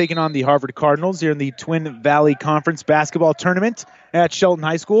Bobcats taking on the Harvard Cardinals here in the Twin Valley Conference basketball tournament at Shelton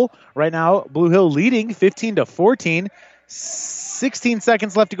High School. Right now, Blue Hill leading 15-14. 16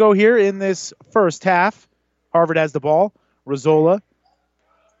 seconds left to go here in this first half. Harvard has the ball. Rizzola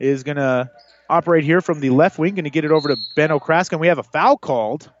is going to operate here from the left wing, going to get it over to Ben Okraska, and we have a foul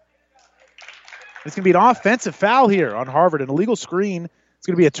called. It's going to be an offensive foul here on Harvard, an illegal screen. It's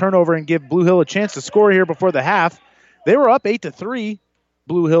going to be a turnover and give Blue Hill a chance to score here before the half. They were up 8-3,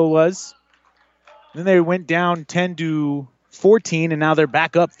 Blue Hill was. Then they went down 10-14, and now they're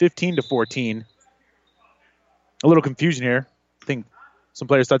back up 15-14. A little confusion here. I think some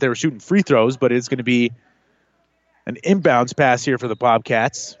players thought they were shooting free throws, but it's going to be an inbounds pass here for the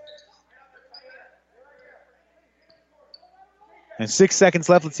Bobcats. And 6 seconds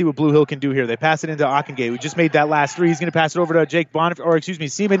left. Let's see what Blue Hill can do here. They pass it into Akingay, who just made that last three. He's going to pass it over to Jake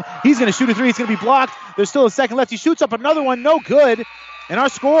Seaman. He's going to shoot a three. It's going to be blocked. There's still a second left. He shoots up another one. No good. And our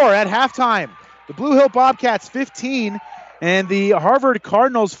score at halftime, the Blue Hill Bobcats 15 and the Harvard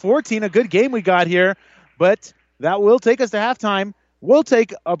Cardinals 14. A good game we got here, but that will take us to halftime. We'll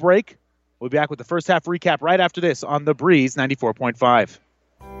take a break. We'll be back with the first half recap right after this on The Breeze 94.5.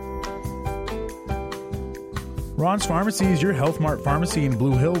 Ron's Pharmacy is your Health Mart pharmacy in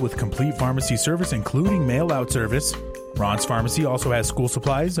Blue Hill with complete pharmacy service, including mail-out service. Ron's Pharmacy also has school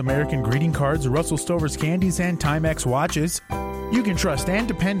supplies, American greeting cards, Russell Stover's candies, and Timex watches. You can trust and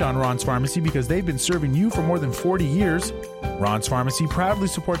depend on Ron's Pharmacy because they've been serving you for more than 40 years. Ron's Pharmacy proudly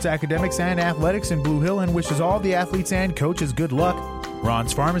supports academics and athletics in Blue Hill and wishes all the athletes and coaches good luck.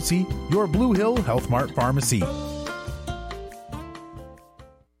 Ron's Pharmacy, your Blue Hill Health Mart pharmacy.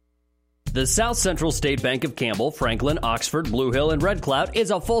 The South Central State Bank of Campbell, Franklin, Oxford, Blue Hill, and Red Cloud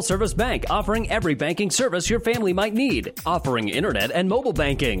is a full-service bank offering every banking service your family might need, offering internet and mobile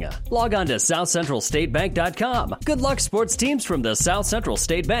banking. Log on to southcentralstatebank.com. Good luck, sports teams from the South Central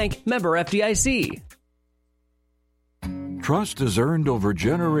State Bank, member FDIC. Trust is earned over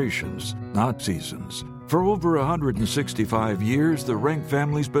generations, not seasons. For over 165 years, the Rank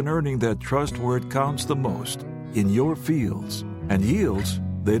family's been earning that trust where it counts the most, in your fields. And yields,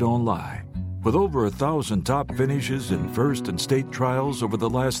 they don't lie. With over 1,000 top finishes in first and state trials over the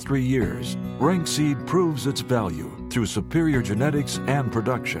last 3 years, Rank Seed proves its value through superior genetics and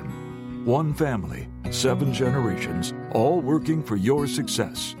production. One family, 7 generations, all working for your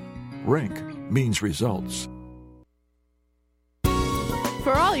success. Rank means results.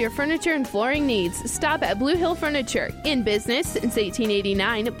 For all your furniture and flooring needs, stop at Blue Hill Furniture. In business since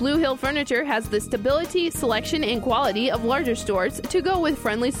 1889, Blue Hill Furniture has the stability, selection, and quality of larger stores to go with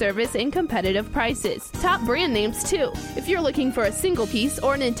friendly service and competitive prices. Top brand names, too. If you're looking for a single piece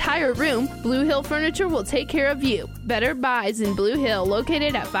or an entire room, Blue Hill Furniture will take care of you. Better Buys in Blue Hill,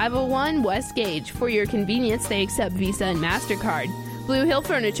 located at 501 West Gage. For your convenience, they accept Visa and MasterCard. Blue Hill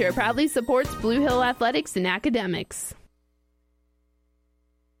Furniture proudly supports Blue Hill athletics and academics.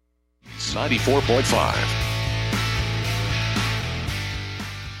 94.5.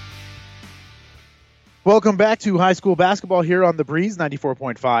 Welcome back to high school basketball here on The Breeze,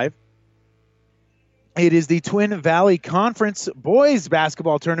 94.5. It is the Twin Valley Conference boys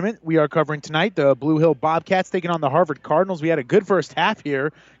basketball tournament we are covering tonight. The Blue Hill Bobcats taking on the Harvard Cardinals. We had a good first half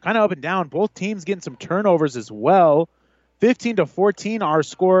here, kind of up and down. Both teams getting some turnovers as well. 15-14 our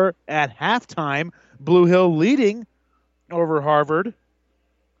score at halftime. Blue Hill leading over Harvard.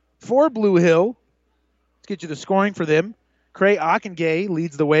 For Blue Hill, let's get you the scoring for them. Cray Ockengay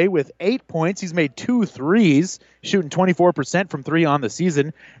leads the way with 8 points. He's made 2 threes, shooting 24% from 3 on the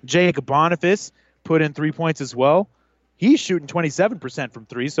season. Jake Boniface put in 3 points as well. He's shooting 27% from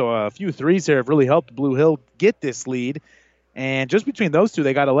 3, so a few threes here have really helped Blue Hill get this lead. And just between those two,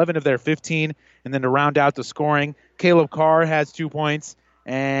 they got 11 of their 15. And then to round out the scoring, Caleb Carr has 2 points.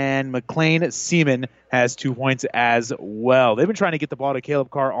 And McLean Seaman has 2 points as well. They've been trying to get the ball to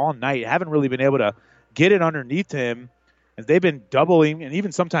Caleb Carr all night. Haven't really been able to get it underneath him, as they've been doubling and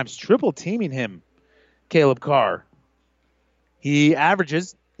even sometimes triple teaming him, Caleb Carr. He's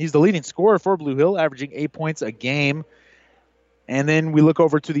the leading scorer for Blue Hill, averaging 8 points a game. And then we look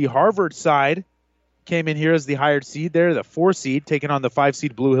over to the Harvard side. Came in here as the higher seed there, the 4 seed, taking on the 5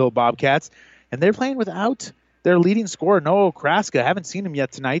 seed Blue Hill Bobcats. And they're playing without their leading scorer, Noah Kraska. Haven't seen him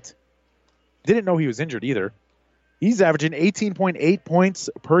yet tonight. Didn't know he was injured either. He's averaging 18.8 points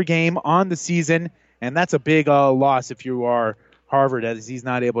per game on the season, and that's a big loss if you are Harvard, as he's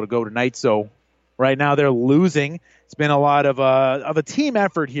not able to go tonight. So right now they're losing. It's been a lot of a team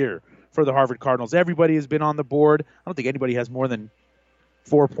effort here for the Harvard Cardinals. Everybody has been on the board. I don't think anybody has more than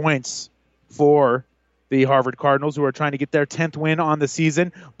 4 points for the Harvard Cardinals, who are trying to get their 10th win on the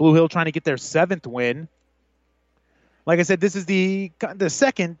season. Blue Hill trying to get their 7th win. Like I said, this is the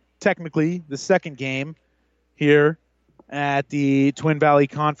second game here at the Twin Valley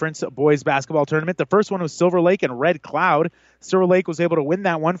Conference boys basketball tournament. The first one was Silver Lake and Red Cloud. Silver Lake was able to win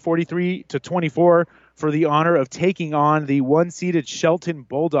that one 43-24 for the honor of taking on the 1-seeded Shelton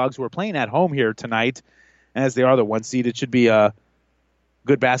Bulldogs, who are playing at home here tonight. As they are the 1-seed, it should be a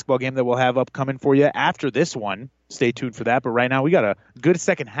good basketball game that we'll have upcoming for you after this one. Stay tuned for that. But right now we got a good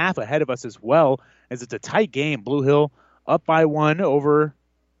second half ahead of us as well, as it's a tight game. Blue Hill up by 1 over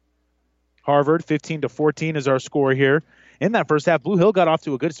Harvard. 15-14 is our score here. In that first half, Blue Hill got off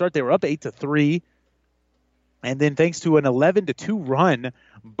to a good start. They were up 8-3. And then thanks to an 11-2 run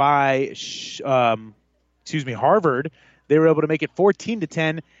by Harvard, they were able to make it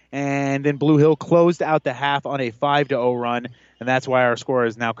 14-10. And then Blue Hill closed out the half on a 5-0 run. And that's why our score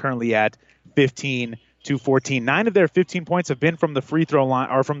is now currently at 15-14. 9 of their 15 points have been from the free throw line,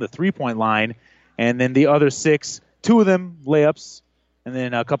 or from the 3-point line. And then the other 6, 2 of them layups, and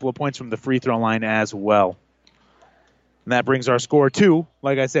then a couple of points from the free throw line as well. And that brings our score to,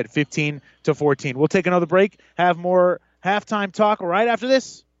 like I said, 15-14. We'll take another break, have more halftime talk right after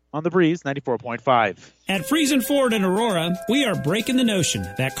this on The Breeze 94.5. At Friesen Ford in Aurora, we are breaking the notion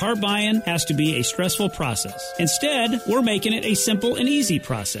that car buying has to be a stressful process. Instead, we're making it a simple and easy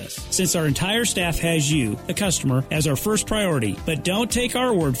process, since our entire staff has you, the customer, as our first priority. But don't take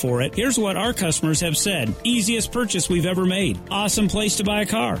our word for it. Here's what our customers have said. Easiest purchase we've ever made. Awesome place to buy a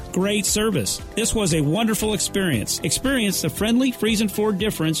car. Great service. This was a wonderful experience. Experience the friendly Friesen Ford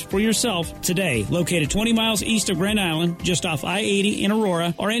difference for yourself today. Located 20 miles east of Grand Island, just off I-80 in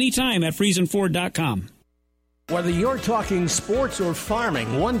Aurora, or anytime at FriesenFord.com. Whether you're talking sports or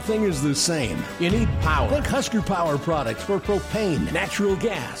farming, one thing is the same. You need power. Think Husker Power products for propane, natural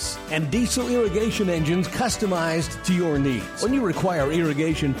gas, and diesel irrigation engines customized to your needs. When you require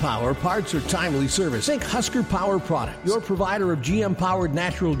irrigation power, parts, or timely service, think Husker Power products, your provider of GM-powered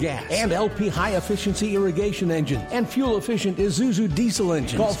natural gas and LP high-efficiency irrigation engines and fuel-efficient Isuzu diesel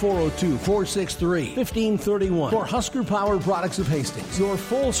engines. Call 402-463-1531 for Husker Power products of Hastings, your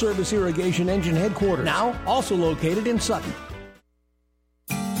full-service irrigation engine headquarters. Now, also located in Sutton.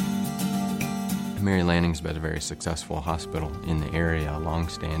 Mary Lanning's been a very successful hospital in the area, a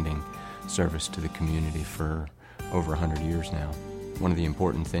long-standing service to the community for over 100 years now. One of the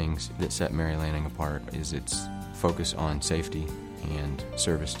important things that set Mary Lanning apart is its focus on safety and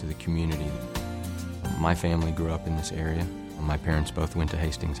service to the community. My family grew up in this area. My parents both went to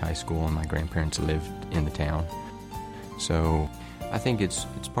Hastings High School, and my grandparents lived in the town. So I think it's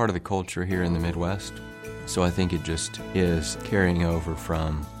part of the culture here in the Midwest. So I think it just is carrying over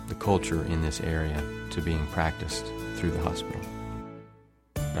from the culture in this area to being practiced through the hospital.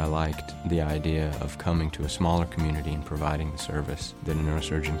 I liked the idea of coming to a smaller community and providing the service that a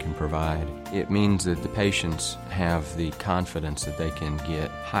neurosurgeon can provide. It means that the patients have the confidence that they can get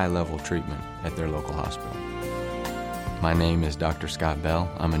high-level treatment at their local hospital. My name is Dr. Scott Bell.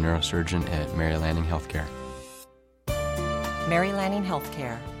 I'm a neurosurgeon at Mary Lanning Healthcare. Mary Lanning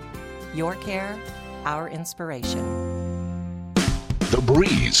Healthcare. Your care, our inspiration. The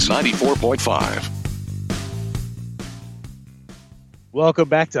Breeze 94.5. Welcome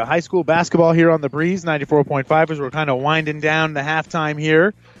back to high school basketball here on The Breeze 94.5 as we're kind of winding down the halftime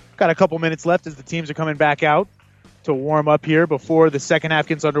here. Got a couple minutes left as the teams are coming back out to warm up here before the second half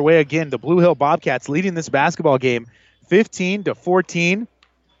gets underway. Again, the Blue Hill Bobcats leading this basketball game 15-14.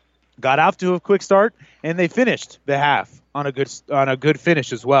 Got off to a quick start, and they finished the half on a good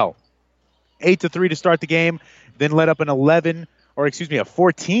finish as well. 8-3 to start the game, then led up an 11-2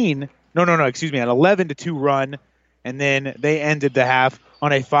 run, and then they ended the half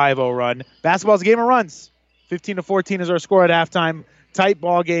on a 5-0 run. Basketball's a game of runs. 15-14 is our score at halftime. Tight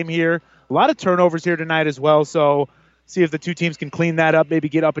ball game here. A lot of turnovers here tonight as well, so see if the two teams can clean that up, maybe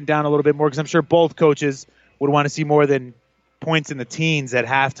get up and down a little bit more, because I'm sure both coaches would want to see more than points in the teens at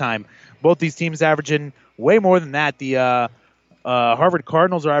halftime. Both these teams averaging way more than that. The Harvard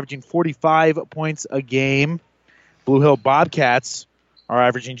Cardinals are averaging 45 points a game. Blue Hill Bobcats are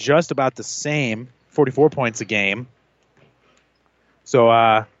averaging just about the same, 44 points a game.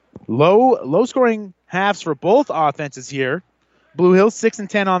 So low-scoring halves for both offenses here. Blue Hill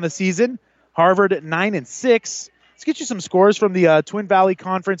 6-10 on the season. Harvard 9-6. Let's get you some scores from the Twin Valley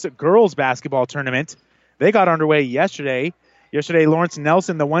Conference girls basketball tournament. They got underway yesterday. Yesterday, Lawrence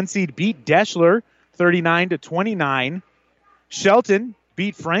Nelson, the 1 seed, beat Deschler 39-29. Shelton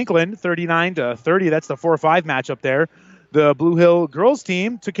beat Franklin 39-30. That's the 4-5 matchup there. The Blue Hill girls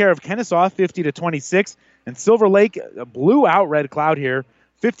team took care of Kennesaw 50-26. And Silver Lake blew out Red Cloud here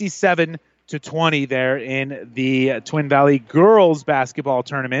 57-20 there in the Twin Valley girls basketball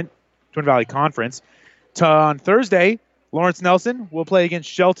tournament, Twin Valley Conference. On Thursday, Lawrence Nelson will play against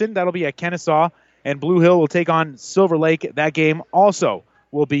Shelton. That'll be at Kennesaw. And Blue Hill will take on Silver Lake. That game also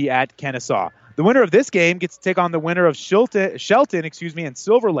will be at Kennesaw. The winner of this game gets to take on the winner of Shelton, and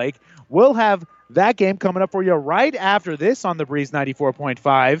Silver Lake. We'll have that game coming up for you right after this on the Breeze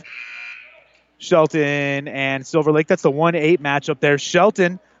 94.5. Shelton and Silver Lake. That's the 1-8 matchup there.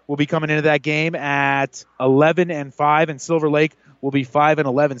 Shelton will be coming into that game at 11-5, and Silver Lake will be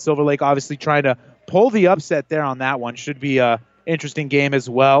 5-11. Silver Lake obviously trying to pull the upset there on that one. Should be a interesting game as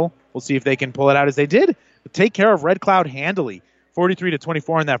well. We'll see if they can pull it out, as they did take care of Red Cloud handily,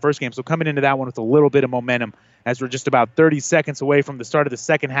 43-24 in that first game. So coming into that one with a little bit of momentum, as we're just about 30 seconds away from the start of the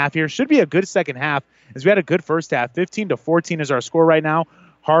second half here. Should be a good second half, as we had a good first half. 15-14 is our score right now.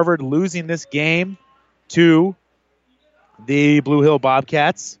 Harvard losing this game to the Blue Hill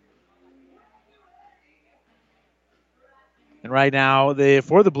Bobcats. And right now,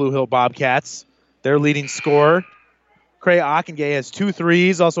 for the Blue Hill Bobcats, their leading scorer, Cray Ockengay, has 2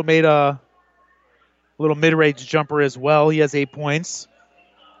 threes. Also made a little mid-range jumper as well. He has 8 points.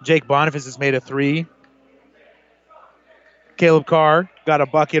 Jake Boniface has made a 3. Caleb Carr got a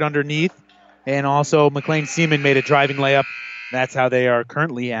bucket underneath. And also McLean Seaman made a driving layup. That's how they are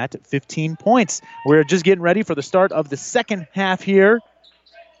currently at 15 points. We're just getting ready for the start of the second half here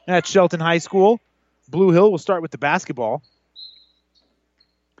at Shelton High School. Blue Hill will start with the basketball.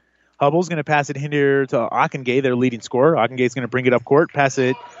 Hubble's going to pass it here to Ockengay, their leading scorer. Ockengay's going to bring it up court, pass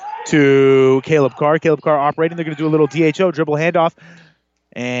it to Caleb Carr. Caleb Carr operating. They're going to do a little DHO, dribble handoff.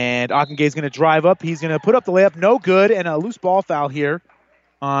 And Ockengay's going to drive up. He's going to put up the layup. No good. And a loose ball foul here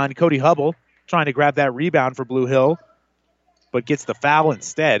on Cody Hubble. trying to grab that rebound for Blue Hill, but gets the foul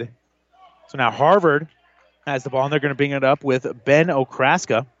instead. So now Harvard has the ball, and they're going to bring it up with Ben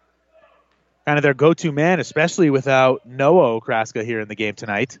Okraska. Kind of their go-to man, especially without Noah Okraska here in the game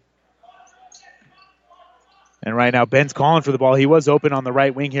tonight. And right now, Ben's calling for the ball. He was open on the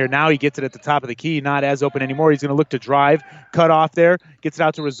right wing here. Now he gets it at the top of the key. Not as open anymore. He's going to look to drive. Cut off there. Gets it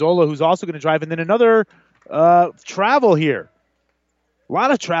out to Rizzola, who's also going to drive. And then another travel here. A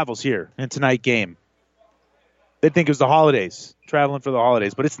lot of travels here in tonight's game. They'd think it was the holidays. Traveling for the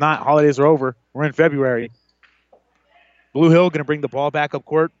holidays. But it's not. Holidays are over. We're in February. Blue Hill going to bring the ball back up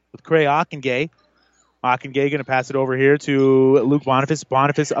court with Cray Ockengay. Ockengay going to pass it over here to Luke Boniface.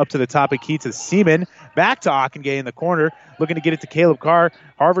 Boniface up to the top of key to Seaman. Back to Ockengay in the corner. Looking to get it to Caleb Carr.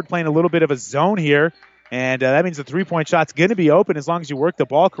 Harvard playing a little bit of a zone here. And that means the three-point shot's going to be open as long as you work the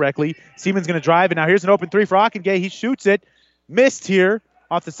ball correctly. Seaman's going to drive. And now here's an open three for Ockengay. He shoots it. Missed here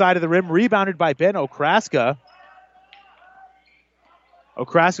off the side of the rim. Rebounded by Ben Okraska.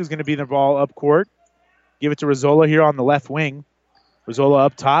 Okraska's going to be the ball up court. Give it to Rizzola here on the left wing. Rizzola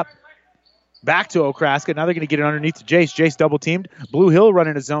up top. Back to Okraska. Now they're going to get it underneath to Jace. Jace double-teamed. Blue Hill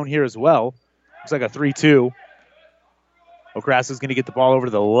running a zone here as well. Looks like a 3-2. Okraska's going to get the ball over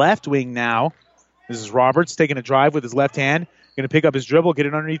to the left wing now. This is Roberts taking a drive with his left hand. Going to pick up his dribble, get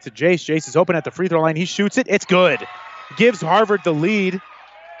it underneath to Jace. Jace is open at the free throw line. He shoots it. It's good. Gives Harvard the lead.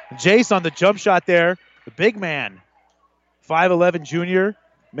 Jace on the jump shot there. The big man. 5'11 junior.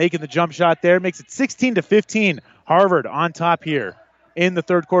 Making the jump shot there. Makes it 16-15. Harvard on top here in the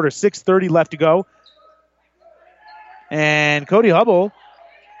third quarter. 6:30 left to go. And Cody Hubble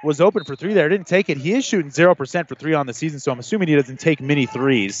was open for three there. Didn't take it. He is shooting 0% for three on the season, so I'm assuming he doesn't take many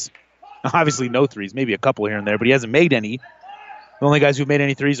threes. Obviously no threes. Maybe a couple here and there, but he hasn't made any. The only guys who've made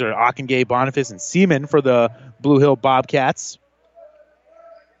any threes are Ockengay, Boniface, and Seaman for the Blue Hill Bobcats.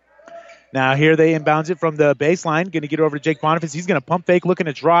 Now here they inbounds it from the baseline. Going to get over to Jake Boniface. He's going to pump fake, looking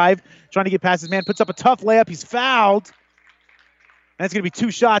to drive. Trying to get past his man. Puts up a tough layup. He's fouled. And it's going to be two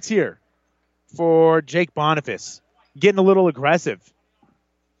shots here for Jake Boniface. Getting a little aggressive.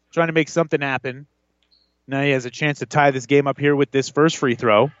 Trying to make something happen. Now he has a chance to tie this game up here with this first free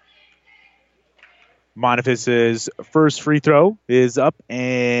throw. Boniface's first free throw is up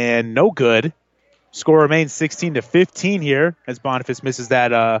and no good. Score remains 16-15 here as Boniface misses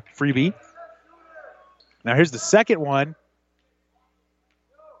that freebie. Now here's the second one.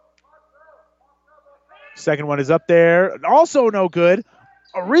 Second one is up there. Also no good.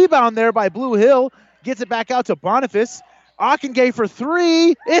 A rebound there by Blue Hill. Gets it back out to Boniface. Ockengay for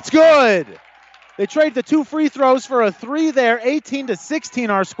three. It's good. They trade the two free throws for a three there. 18-16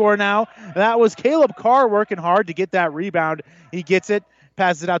 our score now. That was Caleb Carr working hard to get that rebound. He gets it.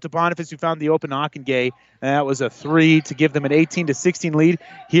 Passes it out to Boniface, who found the open Ockengay. And that was a three to give them an 18-16 lead.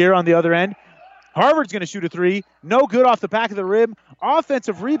 Here on the other end, Harvard's going to shoot a three. No good off the back of the rim.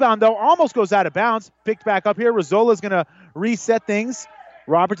 Offensive rebound, though, almost goes out of bounds. Picked back up here. Rizzola's going to reset things.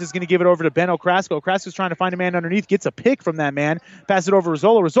 Roberts is going to give it over to Ben Okraska. Okraska's trying to find a man underneath. Gets a pick from that man. Pass it over to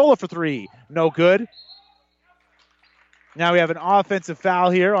Rizzola. Rizzola for three. No good. Now we have an offensive foul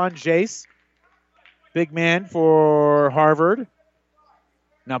here on Jace. Big man for Harvard.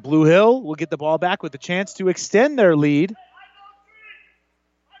 Now Blue Hill will get the ball back with a chance to extend their lead.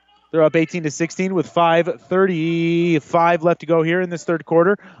 They're up 18-16 with 5:35 left to go here in this third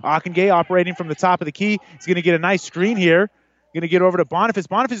quarter. Ockengay operating from the top of the key. He's going to get a nice screen here. Going to get over to Boniface.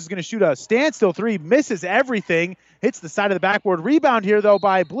 Boniface is going to shoot a standstill three. Misses everything. Hits the side of the backboard. Rebound here, though,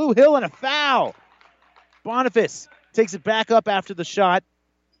 by Blue Hill and a foul. Boniface takes it back up after the shot.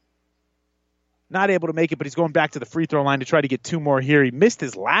 Not able to make it, but he's going back to the free throw line to try to get two more here. He missed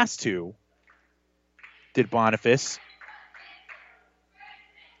his last two, did Boniface.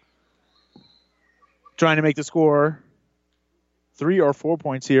 Trying to make the score 3 or 4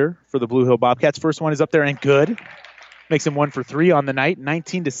 points here for the Blue Hill Bobcats. First one is up there and good. Makes him 1 for 3 on the night.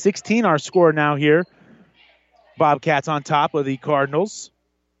 19-16 our score now here. Bobcats on top of the Cardinals.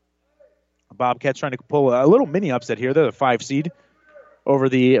 Bobcats trying to pull a little mini upset here. They're the 5 seed over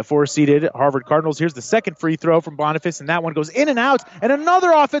the 4-seeded Harvard Cardinals. Here's the second free throw from Boniface, and that one goes in and out. And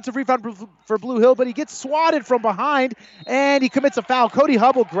another offensive rebound for Blue Hill, but he gets swatted from behind, and he commits a foul. Cody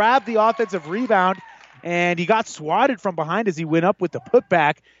Hubble grabbed the offensive rebound, and he got swatted from behind as he went up with the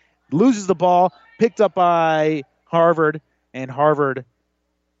putback. Loses the ball, picked up by Harvard, and Harvard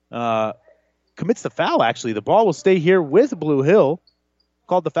commits the foul, actually. The ball will stay here with Blue Hill.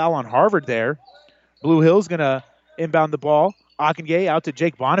 Called the foul on Harvard there. Blue Hill's going to inbound the ball. Ockengay out to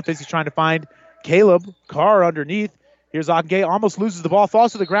Jake Boniface. He's trying to find Caleb Carr underneath. Here's Ockengay. Almost loses the ball.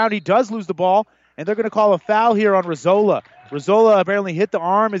 Falls to the ground. He does lose the ball. And they're going to call a foul here on Rizzola. Rizzola apparently hit the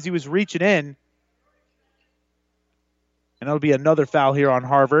arm as he was reaching in. And that'll be another foul here on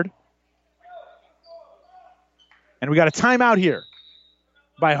Harvard. And we got a timeout here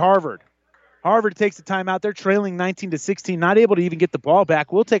by Harvard. Harvard takes the timeout. They're trailing 19-16, not able to even get the ball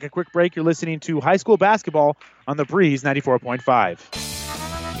back. We'll take a quick break. You're listening to high school basketball on the Breeze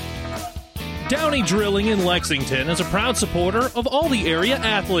 94.5. Downey Drilling in Lexington is a proud supporter of all the area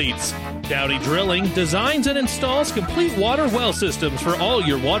athletes. Downey Drilling designs and installs complete water well systems for all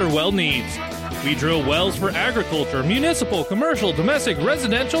your water well needs. We drill wells for agriculture, municipal, commercial, domestic,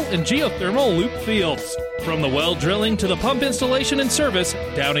 residential, and geothermal loop fields. From the well drilling to the pump installation and service,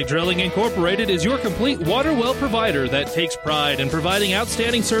 Downey Drilling Incorporated is your complete water well provider that takes pride in providing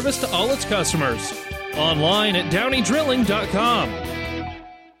outstanding service to all its customers. Online at downeydrilling.com.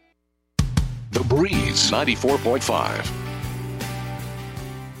 The Breeze 94.5.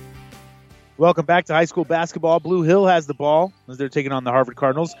 Welcome back to high school basketball. Blue Hill has the ball as they're taking on the Harvard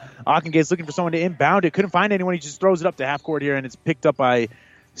Cardinals. Ockengate's looking for someone to inbound it. Couldn't find anyone. He just throws it up to half court here, and it's picked up by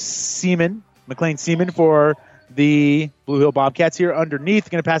McLean Seaman for the Blue Hill Bobcats here underneath.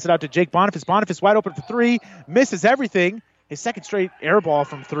 Going to pass it out to Jake Boniface. Boniface wide open for three. Misses everything. His second straight air ball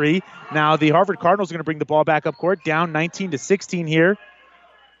from three. Now the Harvard Cardinals are going to bring the ball back up court. Down 19-16 here.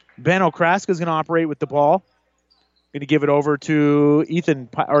 Ben Okraska is going to operate with the ball. Going to give it over to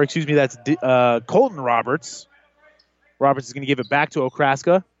Colton Roberts. Roberts is going to give it back to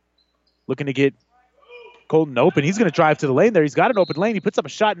Okraska. Looking to get Colton open. He's going to drive to the lane there. He's got an open lane. He puts up a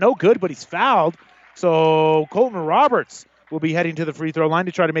shot. No good, but he's fouled. So Colton Roberts will be heading to the free throw line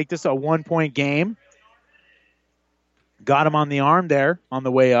to try to make this a 1-point game. Got him on the arm there on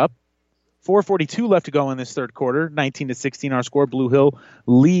the way up. 4:42 left to go in this third quarter. 19-16 our score. Blue Hill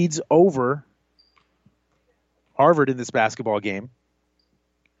leads over Harvard in this basketball game.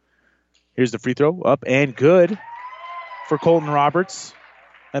 Here's the free throw. Up and good for Colton Roberts.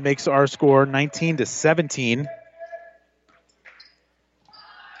 That makes our score 19-17.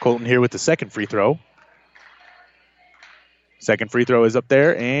 Colton here with the second free throw. Second free throw is up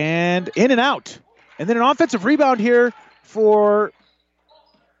there and in and out. And then an offensive rebound here for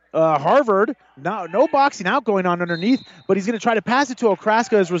Harvard. No boxing out going on underneath, but he's going to try to pass it to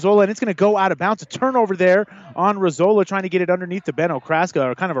Okraska as Rizzola, and it's going to go out of bounds. A turnover there on Rizzola trying to get it underneath to Ben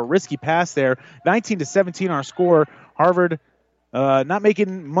Okraska. Kind of a risky pass there. 19-17 our score. Harvard not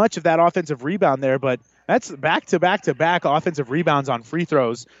making much of that offensive rebound there, but that's back-to-back-to-back offensive rebounds on free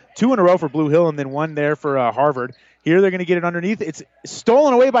throws. 2 in a row for Blue Hill and then 1 there for Harvard. Here they're going to get it underneath. It's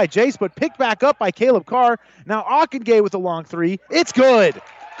stolen away by Jace, but picked back up by Caleb Carr. Now Ockengay with a long three. It's good.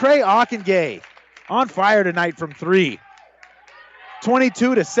 Trey Ockengay on fire tonight from three.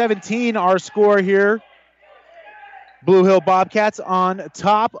 22-17 our score here. Blue Hill Bobcats on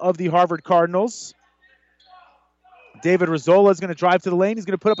top of the Harvard Cardinals. David Rizzola is going to drive to the lane. He's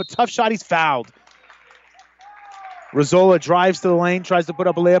going to put up a tough shot. He's fouled. Rizzola drives to the lane, tries to put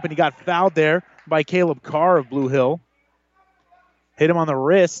up a layup, and he got fouled there by Caleb Carr of Blue Hill. Hit him on the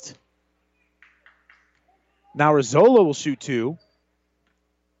wrist. Now Rizzola will shoot two.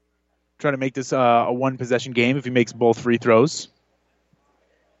 Try to make this a one-possession game if he makes both free throws.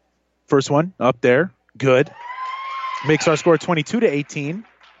 First one up there. Good. Makes our score 22-18.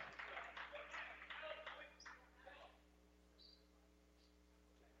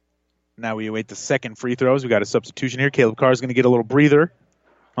 Now we await the second free throws. We got a substitution here. Caleb Carr is going to get a little breather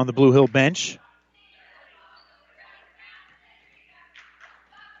on the Blue Hill bench.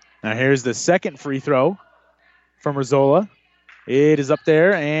 Now here's the second free throw from Rizzola. It is up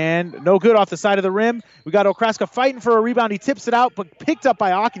there and no good off the side of the rim. We got Okraska fighting for a rebound. He tips it out, but picked up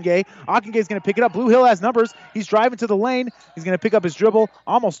by Ockengay. Ockengay is going to pick it up. Blue Hill has numbers. He's driving to the lane. He's going to pick up his dribble.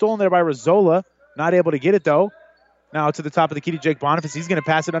 Almost stolen there by Rizzola. Not able to get it, though. Now to the top of the key to Jake Boniface. He's going to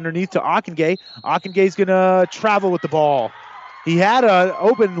pass it underneath to Ockengay. Ockengay's going to travel with the ball. He had an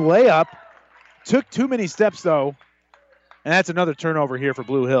open layup. Took too many steps, though. And that's another turnover here for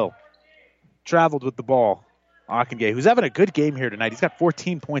Blue Hill. Traveled with the ball. Ockengay, who's having a good game here tonight. He's got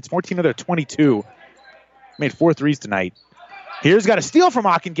 14 points, 14 of their 22. Made 4 threes tonight. Here's got a steal from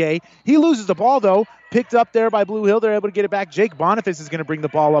Ockengay. He loses the ball, though. Picked up there by Blue Hill. They're able to get it back. Jake Boniface is going to bring the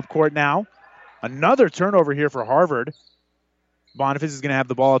ball up court now. Another turnover here for Harvard. Boniface is going to have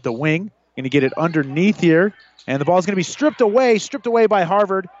the ball at the wing. Going to get it underneath here. And the ball is going to be stripped away by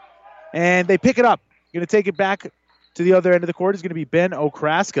Harvard. And they pick it up. Going to take it back to the other end of the court is going to be Ben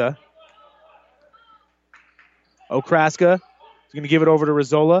Okraska. Okraska is going to give it over to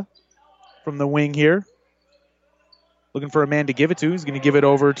Rizzola from the wing here. Looking for a man to give it to. He's going to give it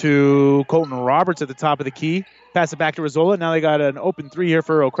over to Colton Roberts at the top of the key. Pass it back to Rizzola. Now they got an open three here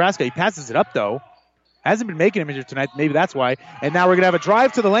for Okraska. He passes it up, though. Hasn't been making him here tonight. Maybe that's why. And now we're going to have a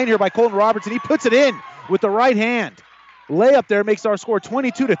drive to the lane here by Colton Roberts, and he puts it in with the right hand. layup there makes our score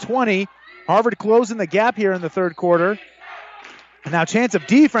 22-20. Harvard closing the gap here in the third quarter. And now chance of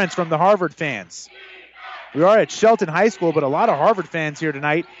defense from the Harvard fans. We are at Shelton High School, but a lot of Harvard fans here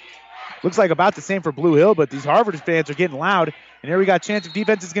tonight. Looks like about the same for Blue Hill, but these Harvard fans are getting loud. And here we got chance of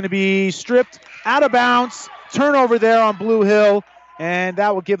defense is going to be stripped out of bounds. Turnover there on Blue Hill. And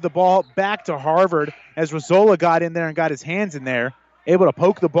that will give the ball back to Harvard as Rizzola got in there and got his hands in there. Able to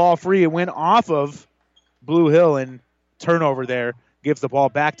poke the ball free and went off of Blue Hill, and turnover there gives the ball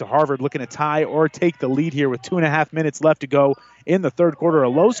back to Harvard, looking to tie or take the lead here with 2.5 minutes left to go in the third quarter. A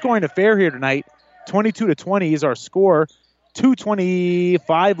low-scoring affair here tonight. 22-20 is our score.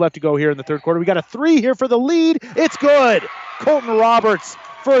 2:25 left to go here in the third quarter. We got a three here for the lead. It's good. Colton Roberts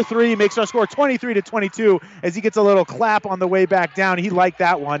for a three makes our score 23-22 as he gets a little clap on the way back down. He liked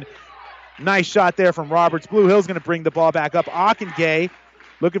that one. Nice shot there from Roberts. Blue Hill's going to bring the ball back up. Ockengay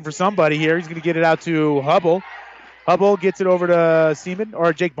looking for somebody here. He's going to get it out to Hubble. Hubble gets it over to Seaman,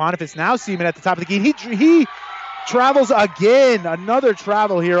 or Jake Boniface. Now Seaman at the top of the key. He travels again. Another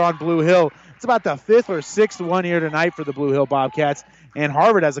travel here on Blue Hill. It's about the fifth or sixth one here tonight for the Blue Hill Bobcats. And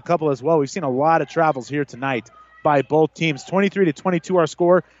Harvard has a couple as well. We've seen a lot of travels here tonight by both teams. 23-22 our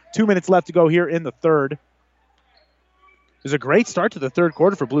score. 2 minutes left to go here in the third. It was a great start to the third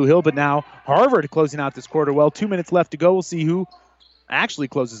quarter for Blue Hill, but now Harvard closing out this quarter well. 2 minutes left to go. We'll see who actually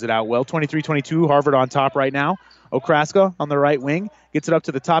closes it out well. 23-22, Harvard on top right now. Okraska on the right wing gets it up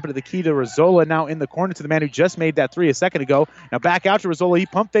to the top of the key to Rizzola. Now in the corner to the man who just made that three a second ago. Now back out to Rizzola. He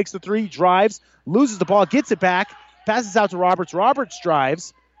pump fakes the three, drives, loses the ball, gets it back, passes out to Roberts. Roberts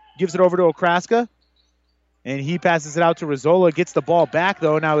drives, gives it over to Okraska, and he passes it out to Rizzola. Gets the ball back,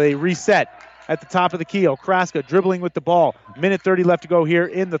 though. Now they reset at the top of the key. Okraska dribbling with the ball. Minute 30 left to go here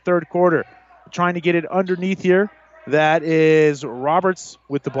in the third quarter. Trying to get it underneath here. That is Roberts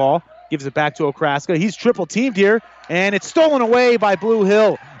with the ball. Gives it back to Okraska. He's triple teamed here, and it's stolen away by Blue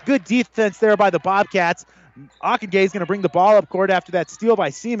Hill. Good defense there by the Bobcats. Ockengay is going to bring the ball up court after that steal by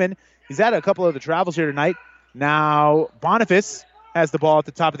Seaman. He's had a couple of the travels here tonight. Now Boniface has the ball at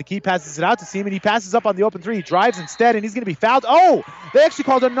the top of the key, passes it out to Seaman. He passes up on the open three. He drives instead, and he's going to be fouled. Oh, they actually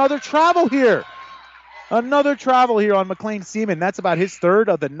called another travel here. Another travel here on McLean Seaman. That's about his third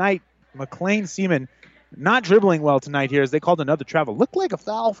of the night. McLean Seaman not dribbling well tonight here as they called another travel. Looked like a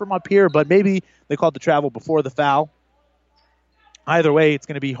foul from up here, but maybe they called the travel before the foul. Either way, it's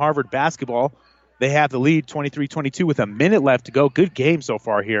going to be Harvard basketball. They have the lead 23-22 with a minute left to go. Good game so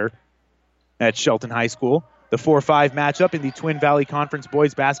far here at Shelton High School. The 4-5 matchup in the Twin Valley Conference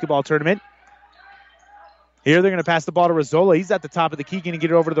Boys Basketball Tournament. Here they're going to pass the ball to Rizzola. He's at the top of the key, going to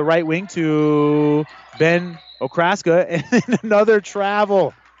get it over to the right wing to Ben Okraska. And another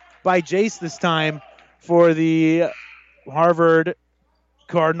travel by Jace this time for the Harvard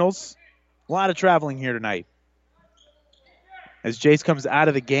Cardinals. A lot of traveling here tonight. As Jace comes out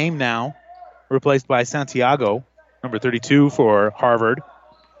of the game now, replaced by Santiago, number 32 for Harvard.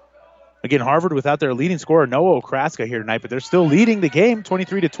 Again, Harvard without their leading scorer, Noah Okraska here tonight, but they're still leading the game,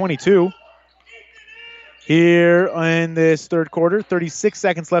 23-22. Here in this third quarter, 36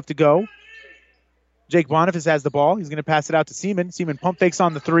 seconds left to go. Jake Boniface has the ball. He's going to pass it out to Seaman. Seaman pump fakes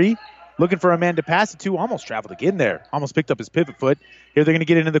on the three. Looking for a man to pass it to. Almost traveled again there. Almost picked up his pivot foot. Here they're going to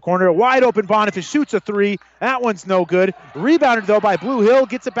get into the corner. Wide open Boniface shoots a three. That one's no good. Rebounded, though, by Blue Hill.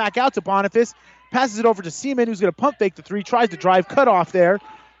 Gets it back out to Boniface. Passes it over to Seaman, who's going to pump fake the three. Tries to drive. Cut off there.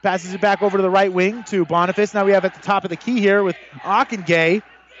 Passes it back over to the right wing to Boniface. Now we have at the top of the key here with Ockengay,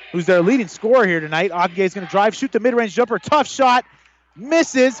 who's their leading scorer here tonight. Ockengay's going to drive, shoot the mid-range jumper. Tough shot.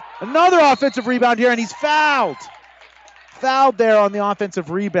 Misses. Another offensive rebound here, and he's fouled. Fouled there on the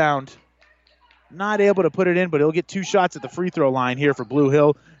offensive rebound. Not able to put it in, but he'll get two shots at the free throw line here for Blue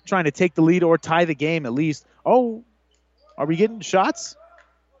Hill, trying to take the lead or tie the game at least. Oh, are we getting shots?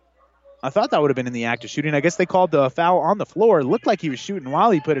 I thought that would have been in the act of shooting. I guess they called the foul on the floor. It looked like he was shooting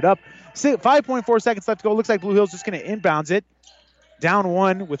while he put it up. 5.4 seconds left to go. Looks like Blue Hill's just going to inbounds it. Down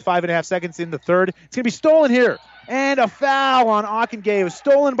one with 5.5 seconds in the third. It's going to be stolen here. And a foul on Ockengay. It was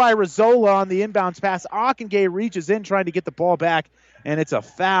stolen by Rizzola on the inbounds pass. Ockengay reaches in trying to get the ball back, and it's a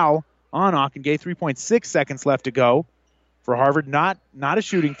foul on Ockengay. 3.6 seconds left to go for Harvard. Not a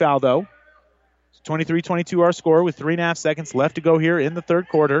shooting foul, though. 23-22 our score with 3.5 seconds left to go here in the third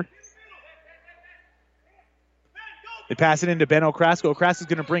quarter. They pass it into Ben Okraska. Okraska's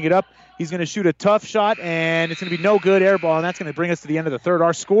going to bring it up. He's going to shoot a tough shot, and it's going to be no good. Air ball, and that's going to bring us to the end of the third.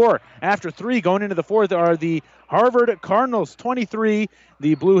 Our score after three going into the fourth are the Harvard Cardinals 23,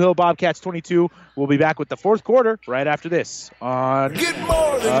 the Blue Hill Bobcats 22. We'll be back with the fourth quarter right after this on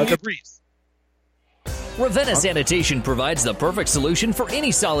The Breeze. Ravenna Sanitation provides the perfect solution for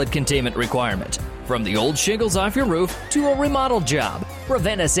any solid containment requirement. From the old shingles off your roof to a remodel job,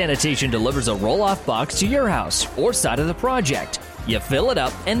 Ravenna Sanitation delivers a roll-off box to your house or side of the project. You fill it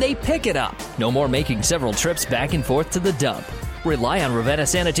up and they pick it up. No more making several trips back and forth to the dump. Rely on Ravenna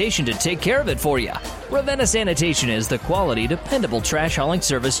Sanitation to take care of it for you. Ravenna Sanitation is the quality, dependable trash hauling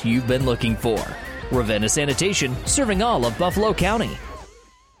service you've been looking for. Ravenna Sanitation, serving all of Buffalo County.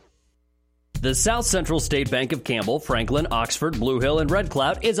 The South Central State Bank of Campbell, Franklin, Oxford, Blue Hill, and Red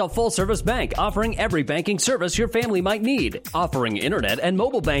Cloud is a full-service bank offering every banking service your family might need, offering internet and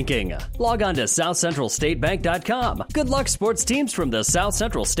mobile banking. Log on to southcentralstatebank.com. Good luck, sports teams from the South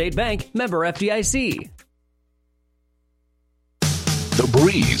Central State Bank, member FDIC. The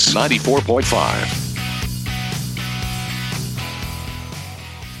Breeze 94.5.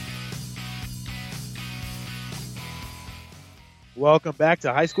 Welcome back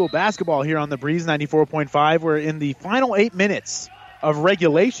to high school basketball here on the Breeze 94.5. We're in the final 8 minutes of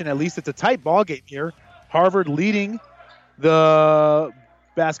regulation. At least it's a tight ball game here. Harvard leading the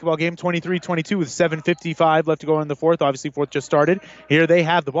basketball game 23-22 with 7:55 left to go in the fourth. Obviously, fourth just started. Here they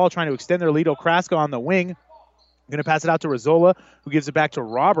have the ball trying to extend their lead. Okraska on the wing. Going to pass it out to Rizzola, who gives it back to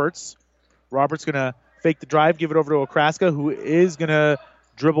Roberts. Roberts going to fake the drive, give it over to Okraska, who is going to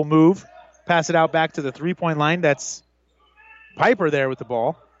dribble move, pass it out back to the three-point line. That's Piper there with the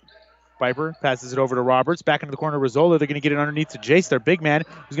ball. Piper passes it over to Roberts. Back into the corner, Rizzola. They're going to get it underneath to Jace, their big man,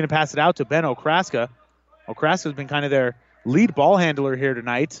 who's going to pass it out to Ben Okraska. Okraska's been kind of their lead ball handler here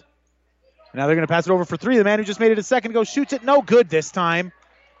tonight. Now they're going to pass it over for three. The man who just made it a second ago shoots it. No good this time.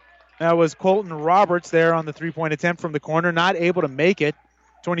 That was Colton Roberts there on the three-point attempt from the corner. Not able to make it.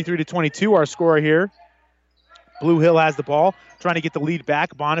 23-22 our score here. Blue Hill has the ball. Trying to get the lead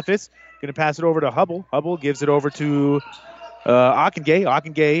back. Boniface going to pass it over to Hubble. Hubble gives it over to Ockengay.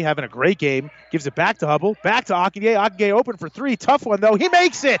 Ockengay having a great game. Gives it back to Hubble. Back to Ockengay. Ockengay open for three. Tough one, though. He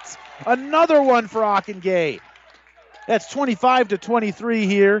makes it. Another one for Ockengay. That's 25-23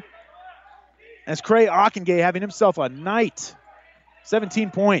 here. As Cray Ockengay having himself a night. 17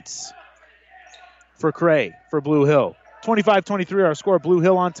 points for Cray for Blue Hill. 25-23 our score. Blue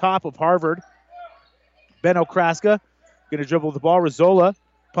Hill on top of Harvard. Ben Okraska going to dribble the ball. Rizzola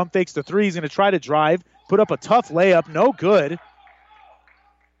pump fakes the three. He's going to try to drive. Put up a tough layup. No good.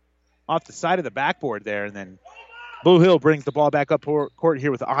 Off the side of the backboard there. And then Blue Hill brings the ball back up court here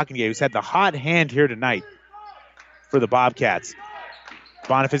with Ockengay, who's had the hot hand here tonight for the Bobcats.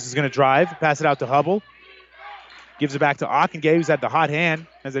 Boniface is going to drive. Pass it out to Hubble. Gives it back to Ockengay, who's had the hot hand.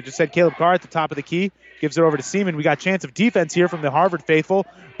 As I just said, Caleb Carr at the top of the key. Gives it over to Seaman. We got chance of defense here from the Harvard faithful.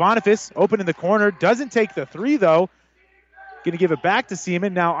 Boniface open in the corner. Doesn't take the three, though. Going to give it back to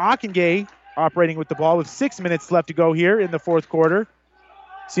Seaman. Now Ockengay operating with the ball with 6 minutes left to go here in the fourth quarter.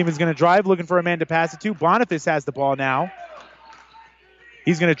 Seaman's going to drive, looking for a man to pass it to. Boniface has the ball now.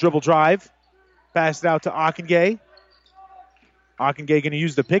 He's going to dribble drive. Pass it out to Ockengay. Ockengay going to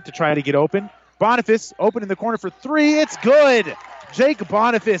use the pick to try to get open. Boniface open in the corner for three. It's good. Jake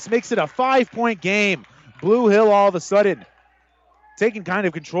Boniface makes it a 5-point game. Blue Hill all of a sudden taking kind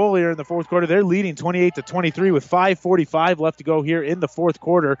of control here in the fourth quarter. They're leading 28-23 with 5:45 left to go here in the fourth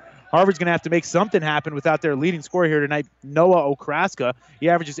quarter. Harvard's going to have to make something happen without their leading scorer here tonight, Noah Okraska. He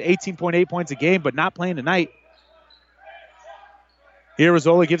averages 18.8 points a game, but not playing tonight. Here,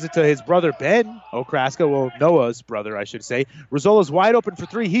 Rizzola gives it to his brother, Ben Okraska. Well, Noah's brother, I should say. Rizzola's wide open for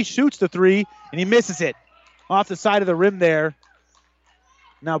three. He shoots the three, and he misses it off the side of the rim there.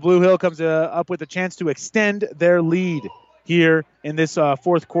 Now Blue Hill comes up with a chance to extend their lead here in this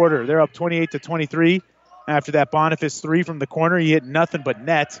fourth quarter. They're up 28-23 after that Boniface three from the corner. He hit nothing but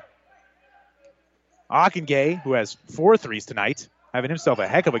net. Ockengay, who has 4 threes tonight, having himself a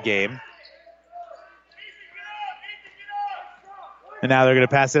heck of a game. And now they're going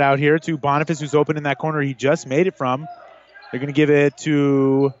to pass it out here to Boniface, who's open in that corner he just made it from. They're going to give it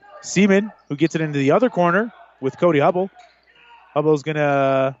to Seaman, who gets it into the other corner with Cody Hubble. Hubble's going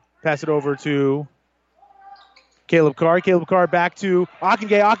to pass it over to Caleb Carr. Caleb Carr back to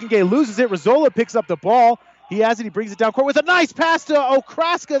Ockengay. Ockengay loses it. Rizzola picks up the ball. He has it. He brings it down court with a nice pass to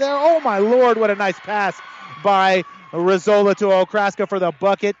Okraska there. Oh, my Lord, what a nice pass by Rizzola to Okraska for the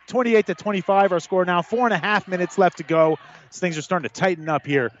bucket. 28-25 our score now. 4.5 minutes left to go. So things are starting to tighten up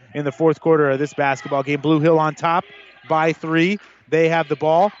here in the fourth quarter of this basketball game. Blue Hill on top by 3. They have the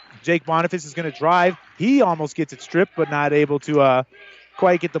ball. Jake Boniface is going to drive. He almost gets it stripped, but not able to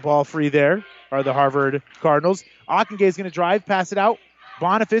quite get the ball free there, are the Harvard Cardinals. Ockengay is going to drive, pass it out.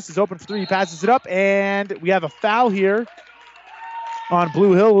 Boniface is open for 3. He passes it up, and we have a foul here on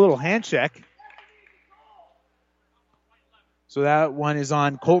Blue Hill, a little hand check. So that one is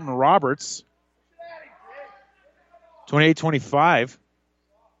on Colton Roberts. 28-25,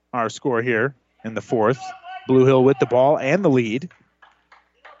 our score here in the fourth. Blue Hill with the ball and the lead.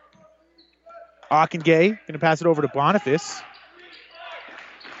 Ockengay going to pass it over to Boniface.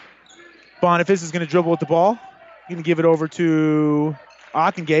 Boniface is going to dribble with the ball. Going to give it over to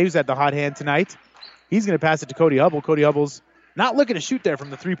Ockengay, who's at the hot hand tonight. He's going to pass it to Cody Hubble. Cody Hubble's not looking to shoot there from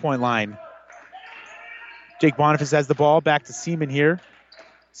the three-point line. Jake Boniface has the ball. Back to Seaman here.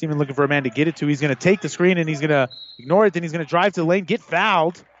 Seaman looking for a man to get it to. He's going to take the screen, and he's going to ignore it. Then he's going to drive to the lane, get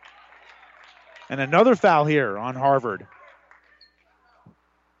fouled. And another foul here on Harvard.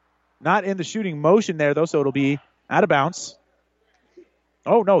 Not in the shooting motion there, though, so it'll be out of bounds.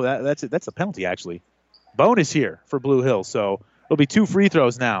 Oh, no, that's it. That's a penalty, actually. Bonus here for Blue Hill, so it'll be 2 free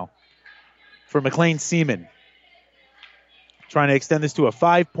throws now for McLean Seaman. Trying to extend this to a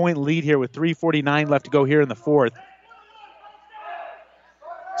 5-point lead here with 3:49 left to go here in the fourth.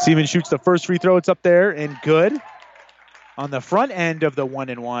 Seaman shoots the first free throw. It's up there and good on the front end of the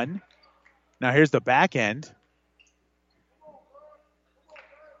 1-and-1. Now here's the back end.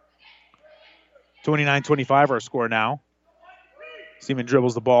 29-25 our score now. Seaman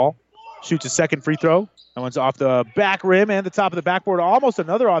dribbles the ball. Shoots a second free throw. That one's off the back rim and the top of the backboard. Almost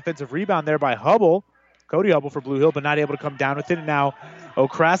another offensive rebound there by Hubble. Cody Hubble for Blue Hill, but not able to come down with it. And now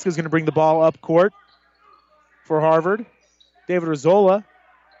Okraska is going to bring the ball up court for Harvard. David Rizzola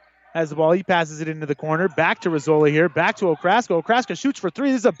has the ball. He passes it into the corner. Back to Rizzola here. Back to Okraska. Okraska shoots for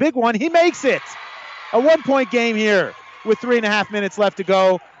 3. This is a big one. He makes it. A 1-point game here with 3.5 minutes left to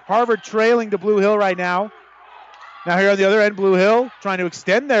go. Harvard trailing to Blue Hill right now. Now here on the other end, Blue Hill trying to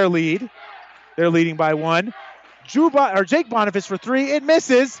extend their lead. They're leading by 1. Jake Boniface for 3. It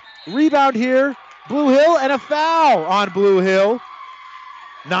misses. Rebound here. Blue Hill and a foul on Blue Hill.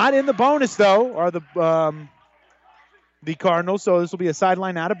 Not in the bonus, though, are the Cardinals, so this will be a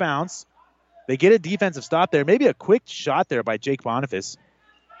sideline out of bounds. They get a defensive stop there. Maybe a quick shot there by Jake Boniface.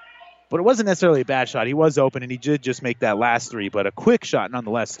 But it wasn't necessarily a bad shot. He was open, and he did just make that last 3, but a quick shot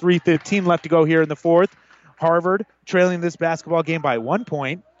nonetheless. 3:15 left to go here in the fourth. Harvard trailing this basketball game by 1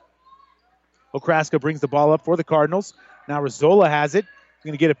 point. Okraska brings the ball up for the Cardinals. Now Rizzola has it. He's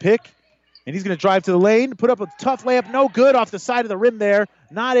going to get a pick, and he's going to drive to the lane, put up a tough layup. No good off the side of the rim there.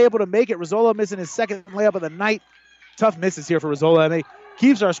 Not able to make it. Rizzola missing his second layup of the night. Tough misses here for Rizzola. And it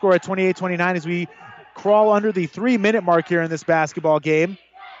keeps our score at 28-29 as we crawl under the 3-minute mark here in this basketball game.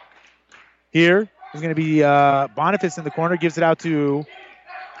 Here is going to be Boniface in the corner. Gives it out to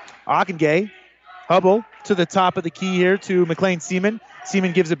Ockengay. Hubble to the top of the key here to McLean Seaman.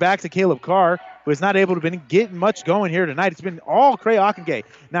 Seaman gives it back to Caleb Carr, who has not able to been getting much going here tonight. It's been all Cray Ockengay.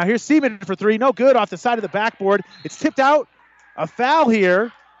 Now here's Seaman for 3. No good off the side of the backboard. It's tipped out. A foul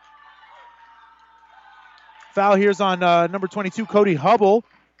here. Foul here's on number 22, Cody Hubble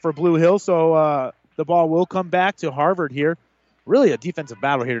for Blue Hill. So the ball will come back to Harvard here. Really a defensive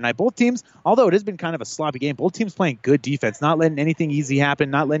battle here tonight. Both teams, although it has been kind of a sloppy game, both teams playing good defense, not letting anything easy happen,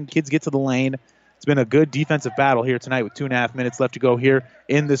 not letting kids get to the lane. It's been a good defensive battle here tonight with 2.5 minutes left to go here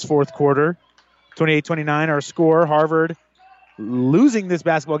in this fourth quarter. 28-29 our score. Harvard losing this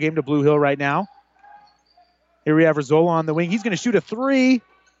basketball game to Blue Hill right now. Here we have Rizzola on the wing. He's going to shoot a 3,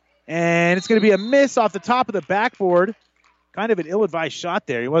 and it's going to be a miss off the top of the backboard. Kind of an ill-advised shot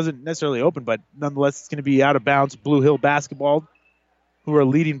there. He wasn't necessarily open, but nonetheless it's going to be out of bounds. Blue Hill basketball, who are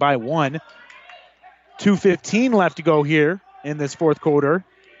leading by 1. 2:15 left to go here in this fourth quarter.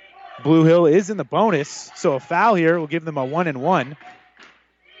 Blue Hill is in the bonus, so a foul here will give them a 1-and-1.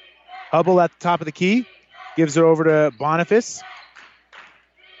 Hubble at the top of the key. Gives it over to Boniface.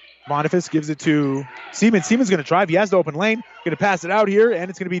 Boniface gives it to Seaman. Seaman's going to drive. He has the open lane. Going to pass it out here,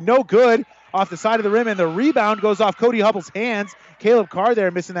 and it's going to be no good off the side of the rim, and the rebound goes off Cody Hubble's hands. Caleb Carr there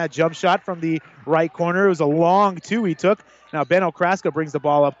missing that jump shot from the right corner. It was a long 2 he took. Now Ben Okraska brings the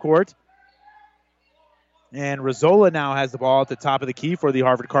ball up court. And Rizzola now has the ball at the top of the key for the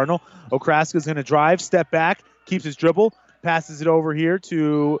Harvard Cardinal. Okraska's going to drive, step back, keeps his dribble, passes it over here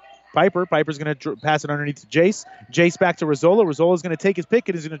to Piper. Piper's going to pass it underneath to Jace. Jace back to Rizzola. Rizzola's going to take his pick.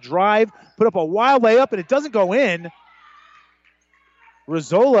 It is going to drive, put up a wild layup, and it doesn't go in.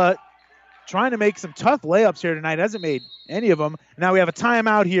 Rizzola trying to make some tough layups here tonight. Hasn't made any of them. Now we have a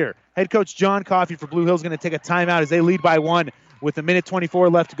timeout here. Head coach John Coffey for Blue Hill is going to take a timeout as they lead by 1 with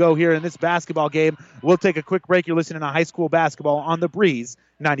 1:24 left to go here in this basketball game. We'll take a quick break. You're listening to high school basketball on The Breeze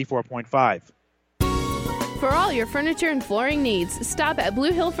 94.5. For all your furniture and flooring needs, stop at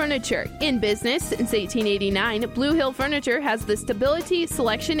Blue Hill Furniture. In business since 1889, Blue Hill Furniture has the stability,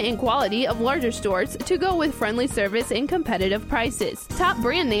 selection, and quality of larger stores to go with friendly service and competitive prices. Top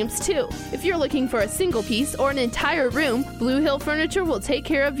brand names, too. If you're looking for a single piece or an entire room, Blue Hill Furniture will take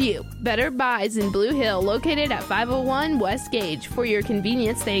care of you. Better Buys in Blue Hill, located at 501 West Gage. For your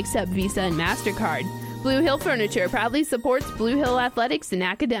convenience, they accept Visa and MasterCard. Blue Hill Furniture proudly supports Blue Hill athletics and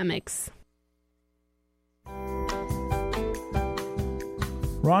academics.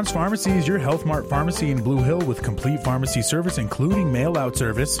 Ron's Pharmacy is your Health Mart pharmacy in Blue Hill with complete pharmacy service, including mail-out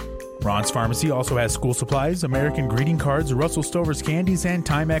service. Ron's Pharmacy also has school supplies, American greeting cards, Russell Stover's candies, and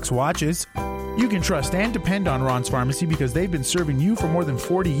Timex watches. You can trust and depend on Ron's Pharmacy because they've been serving you for more than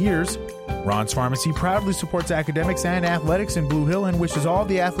 40 years. Ron's Pharmacy proudly supports academics and athletics in Blue Hill and wishes all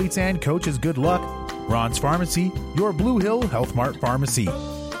the athletes and coaches good luck. Ron's Pharmacy, your Blue Hill Health Mart pharmacy.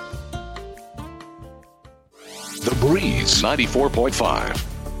 The Breeze 94.5.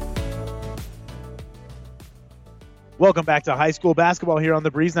 Welcome back to high school basketball here on the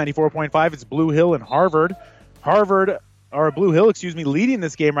Breeze 94.5. It's Blue Hill and Harvard. Blue Hill, leading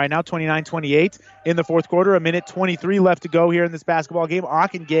this game right now, 29-28 in the fourth quarter. 1:23 left to go here in this basketball game.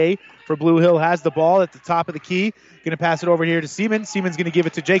 Ockengay for Blue Hill has the ball at the top of the key. Going to pass it over here to Seaman. Seaman's going to give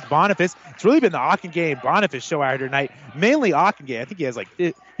it to Jake Boniface. It's really been the Ockengay and Boniface show out here tonight. Mainly Ockengay. I think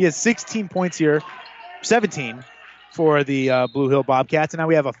he has 16 points here, 17 for the Blue Hill Bobcats. And now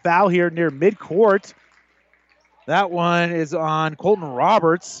we have a foul here near midcourt. That one is on Colton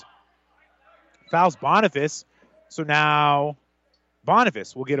Roberts. Fouls Boniface. So now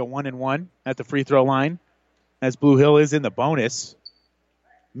Boniface will get a 1-and-1 at the free throw line as Blue Hill is in the bonus.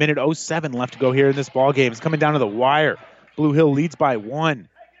 1:07 left to go here in this ball game. It's coming down to the wire. Blue Hill leads by 1.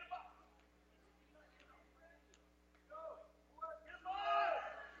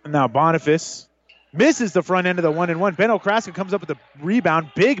 And now Boniface misses the front end of the 1-and-1. Ben Okraska comes up with a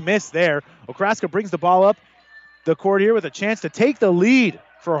rebound. Big miss there. Okraska brings the ball up the court here with a chance to take the lead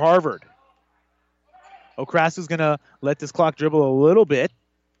for Harvard. Okraska's going to let this clock dribble a little bit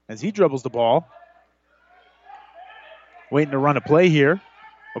as he dribbles the ball. Waiting to run a play here.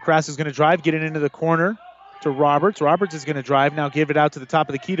 Okraska's going to drive, get it into the corner to Roberts. Roberts is going to drive, now give it out to the top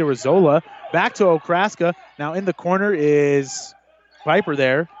of the key to Rizzola. Back to Okraska. Now in the corner is Piper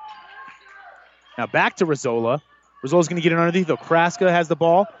there. Now back to Rizzola. Rizzola's going to get it underneath. Okraska has the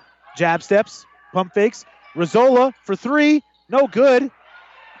ball. Jab steps, pump fakes. Rizzola for 3. No good.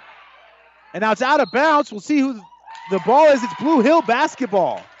 And now it's out of bounds. We'll see who the ball is. It's Blue Hill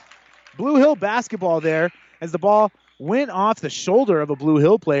basketball. Blue Hill basketball there as the ball went off the shoulder of a Blue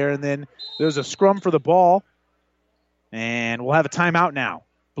Hill player, and then there's a scrum for the ball. And we'll have a timeout now.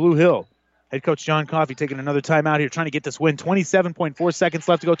 Blue Hill. Head coach John Coffey taking another timeout here, trying to get this win. 27.4 seconds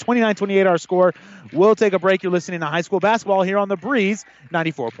left to go. 29-28 our score. We'll take a break. You're listening to high school basketball here on the Breeze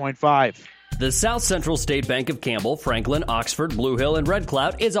 94.5. The South Central State Bank of Campbell, Franklin, Oxford, Blue Hill, and Red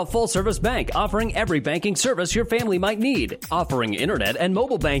Cloud is a full-service bank offering every banking service your family might need, offering internet and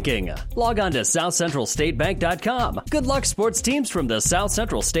mobile banking. Log on to southcentralstatebank.com. Good luck, sports teams from the South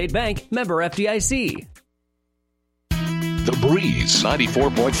Central State Bank, member FDIC. The Breeze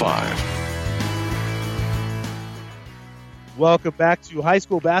 94.5. Welcome back to high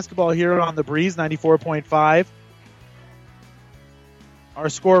school basketball here on the Breeze 94.5. Our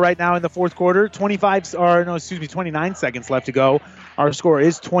score right now in the fourth quarter, 29 seconds left to go. Our score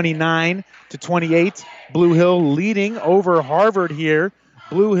is 29-28. Blue Hill leading over Harvard here.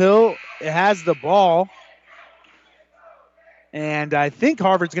 Blue Hill has the ball. And I think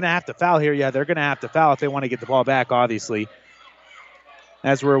Harvard's going to have to foul here. Yeah, they're going to have to foul if they want to get the ball back, obviously.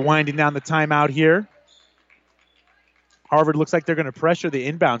 As we're winding down the timeout here. Harvard looks like they're going to pressure the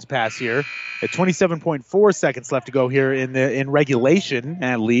inbounds pass here. At 27.4 seconds left to go here in regulation,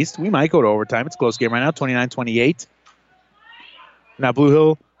 at least. We might go to overtime. It's a close game right now, 29-28. Now Blue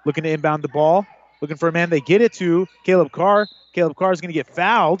Hill looking to inbound the ball. Looking for a man. They get it to Caleb Carr. Caleb Carr is going to get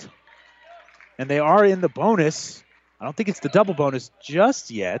fouled. And they are in the bonus. I don't think it's the double bonus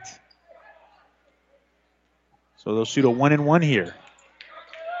just yet. So they'll shoot a 1-and-1 here.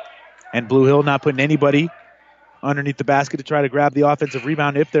 And Blue Hill not putting anybody underneath the basket to try to grab the offensive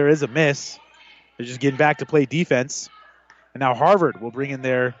rebound if there is a miss. They're just getting back to play defense. And now Harvard will bring in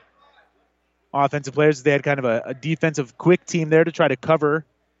their offensive players. They had kind of a defensive quick team there to try to cover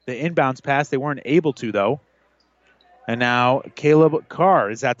the inbounds pass. They weren't able to, though. And now Caleb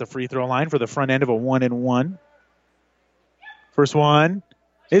Carr is at the free throw line for the front end of a 1-and-1. First one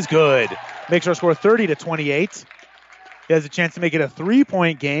is good. Makes our score 30-28. He has a chance to make it a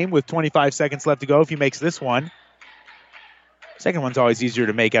 3-point game with 25 seconds left to go if he makes this one. Second one's always easier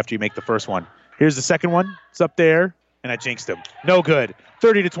to make after you make the first one. Here's the second one. It's up there, and I jinxed him. No good.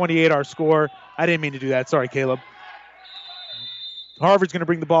 30-28 our score. I didn't mean to do that. Sorry, Caleb. Harvard's going to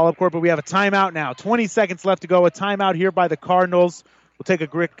bring the ball up court, but we have a timeout now. 20 seconds left to go. A timeout here by the Cardinals. We'll take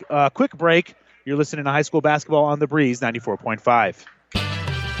a quick break. You're listening to high school basketball on The Breeze 94.5.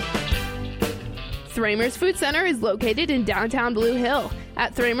 Thramer's Food Center is located in downtown Blue Hill.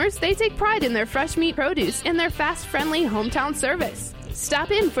 At Thramer's, they take pride in their fresh meat produce and their fast, friendly hometown service.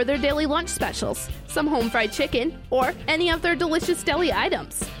 Stop in for their daily lunch specials, some home fried chicken, or any of their delicious deli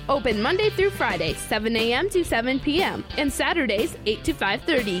items. Open Monday through Friday, 7 a.m. to 7 p.m., and Saturdays, 8 to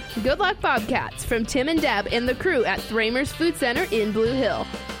 5:30. Good luck, Bobcats, from Tim and Deb and the crew at Thramer's Food Center in Blue Hill.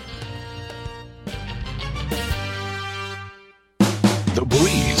 The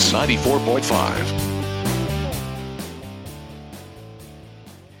Breeze 94.5.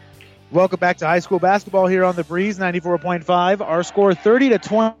 Welcome back to high school basketball here on The Breeze 94.5. Our score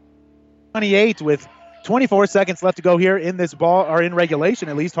 30-28 with 24 seconds left to go here in this ball, or in regulation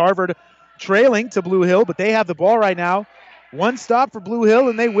at least. Harvard trailing to Blue Hill, but they have the ball right now. One stop for Blue Hill,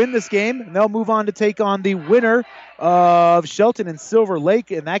 and they win this game. And they'll move on to take on the winner of Shelton and Silver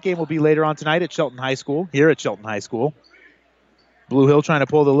Lake, and that game will be later on tonight at Shelton High School, here at Shelton High School. Blue Hill trying to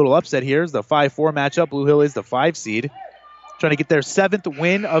pull the little upset here. It's the 5-4 matchup. Blue Hill is the 5 seed. Trying to get their 7th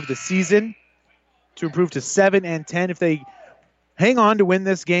win of the season to improve to 7-10. If they hang on to win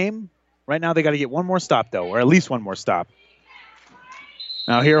this game, right now they got to get one more stop, though, or at least one more stop.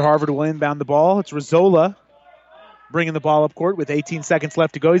 Now here Harvard will inbound the ball. It's Rizzola bringing the ball up court with 18 seconds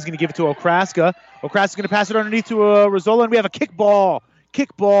left to go. He's going to give it to Okraska. Okraska's going to pass it underneath to Rizzola, and we have a kick ball.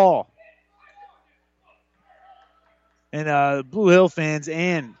 Kick ball. And Blue Hill fans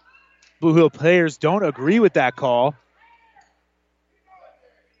and Blue Hill players don't agree with that call.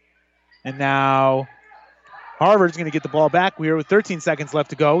 And now Harvard's going to get the ball back. We are with 13 seconds left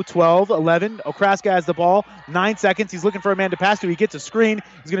to go. 12-11. Okraska has the ball. 9 seconds. He's looking for a man to pass to. He gets a screen.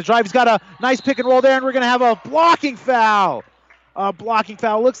 He's going to drive. He's got a nice pick and roll there, and we're going to have a blocking foul. A blocking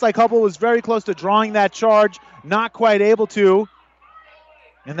foul. Looks like Hubble was very close to drawing that charge. Not quite able to.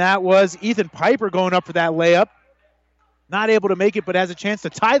 And that was Ethan Piper going up for that layup. Not able to make it, but has a chance to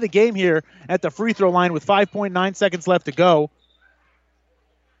tie the game here at the free throw line with 5.9 seconds left to go.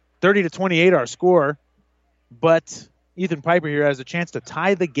 30-28 our score, but Ethan Piper here has a chance to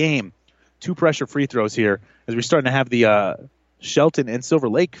tie the game. 2 pressure free throws here as we're starting to have the Shelton and Silver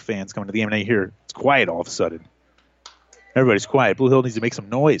Lake fans coming to the game. And I hear it's quiet all of a sudden. Everybody's quiet. Blue Hill needs to make some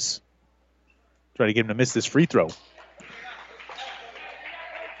noise. Try to get him to miss this free throw.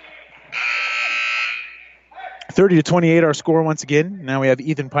 30-28 our score once again. Now we have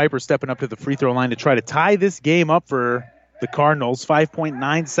Ethan Piper stepping up to the free throw line to try to tie this game up for the Cardinals.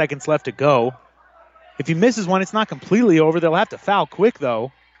 5.9 seconds left to go. If he misses one, it's not completely over. They'll have to foul quick,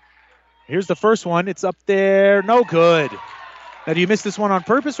 though. Here's the first one. It's up there. No good. Now, do you miss this one on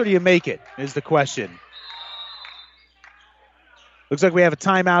purpose or do you make it, is the question. Looks like we have a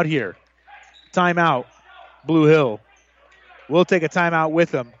timeout here. Timeout, Blue Hill. We'll take a timeout with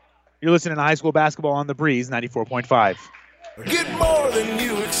them. You're listening to high school basketball on The Breeze 94.5. Get more than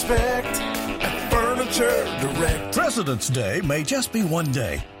you expect at Furniture Direct. President's Day may just be one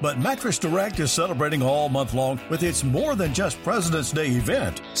day, but Mattress Direct is celebrating all month long with its More Than Just President's Day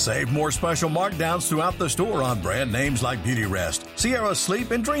event. Save more special markdowns throughout the store on brand names like Beauty Rest, Sierra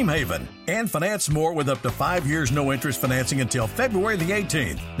Sleep, and Dream Haven. And finance more with up to 5 years no interest financing until February the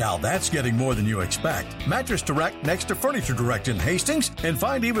 18th. Now that's getting more than you expect. Mattress Direct next to Furniture Direct in Hastings, and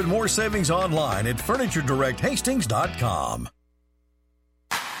find even more savings online at FurnitureDirectHastings.com.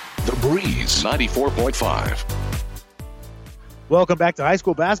 The Breeze 94.5. Welcome back to high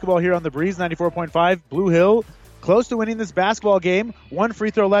school basketball here on The Breeze 94.5. Blue Hill close to winning this basketball game. 1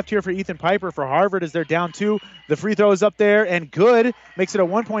 free throw left here for Ethan Piper for Harvard as they're down 2. The free throw is up there and good. Makes it a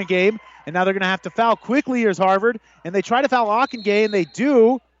 1-point game. And now they're going to have to foul quickly. Here's Harvard. And they try to foul Ockengay, and they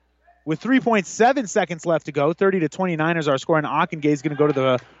do with 3.7 seconds left to go. 30-29 is our score, and Ockengay is going to go to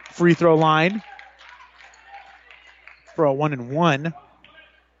the free throw line for a 1-and-1.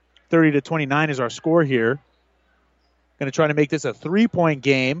 30-29 is our score here. Going to try to make this a 3-point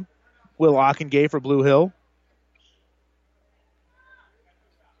game. Will Ockengay for Blue Hill.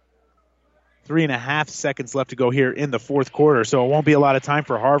 3.5 seconds left to go here in the fourth quarter, so it won't be a lot of time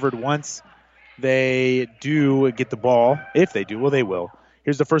for Harvard once they do get the ball. If they do, well, they will.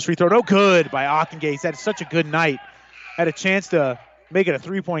 Here's the first free throw. No good by Ockengay. He's had such a good night. Had a chance to make it a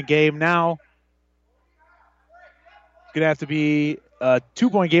 3-point game. Now it's going to have to be a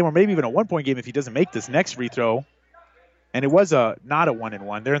 2-point game or maybe even a 1-point game if he doesn't make this next free throw. And it was not a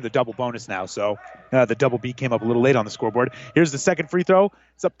 1-and-1. They're in the double bonus now, so the double B came up a little late on the scoreboard. Here's the second free throw.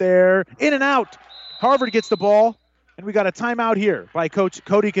 It's up there, in and out. Harvard gets the ball, and we got a timeout here by Coach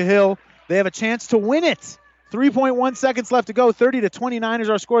Cody Cahill. They have a chance to win it. 3.1 seconds left to go. 30-29 is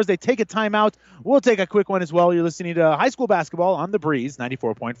our score as they take a timeout. We'll take a quick one as well. You're listening to high school basketball on The Breeze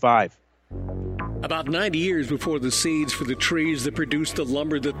 94.5. About 90 years before the seeds for the trees that produce the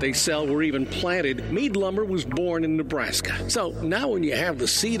lumber that they sell were even planted, Mead Lumber was born in Nebraska. So now when you have the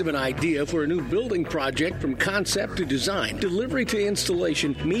seed of an idea for a new building project from concept to design, delivery to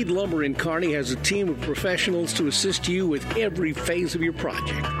installation, Mead Lumber in Kearney has a team of professionals to assist you with every phase of your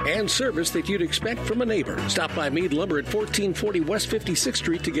project and service that you'd expect from a neighbor. Stop by Mead Lumber at 1440 West 56th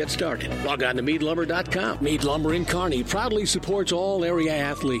Street to get started. Log on to meadlumber.com. Mead Lumber in Kearney proudly supports all area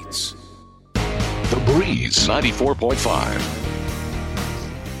athletes. The Breeze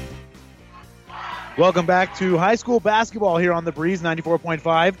 94.5. Welcome back to high school basketball here on The Breeze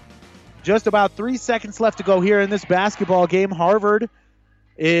 94.5. Just about 3 seconds left to go here in this basketball game. Harvard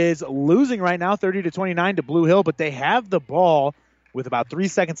is losing right now 30-29 to Blue Hill, but they have the ball with about 3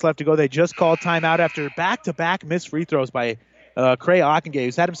 seconds left to go. They just called timeout after back-to-back missed free throws by Cray Ockengay,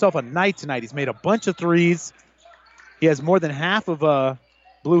 who's had himself a night tonight. He's made a bunch of threes. He has more than half of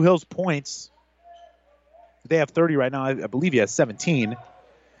Blue Hill's points. They have 30 right now. I believe he has 17.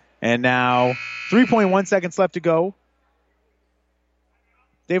 And now 3.1 seconds left to go.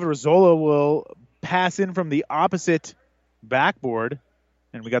 David Rizzola will pass in from the opposite backboard.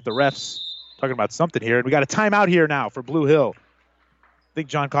 And we got the refs talking about something here. And we got a timeout here now for Blue Hill. I think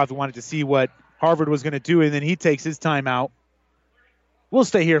John Coffey wanted to see what Harvard was going to do, and then he takes his timeout. We'll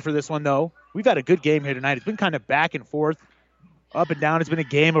stay here for this one, though. We've had a good game here tonight. It's been kind of back and forth, up and down. It's been a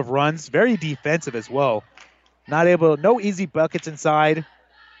game of runs, very defensive as well. No easy buckets inside.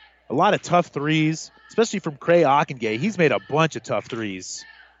 A lot of tough threes, especially from Cray Ockengay. He's made a bunch of tough threes.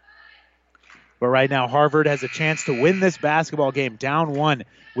 But right now, Harvard has a chance to win this basketball game, down one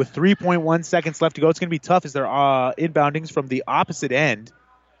with 3.1 seconds left to go. It's going to be tough as they're inboundings from the opposite end.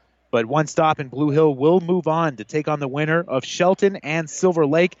 But one stop and Blue Hill will move on to take on the winner of Shelton and Silver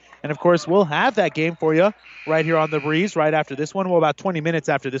Lake. And, of course, we'll have that game for you right here on The Breeze right after this one. Well, about 20 minutes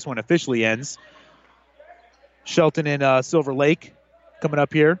after this one officially ends. Shelton and Silver Lake coming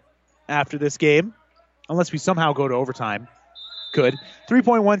up here after this game, unless we somehow go to overtime. Could.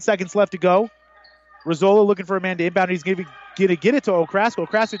 3.1 seconds left to go. Rizzola looking for a man to inbound. He's going to get it to Okraska.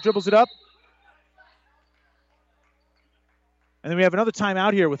 Okraska dribbles it up. And then we have another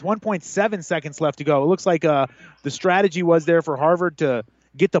timeout here with 1.7 seconds left to go. It looks like the strategy was there for Harvard to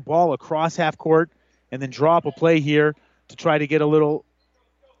get the ball across half court and then draw up a play here to try to get a little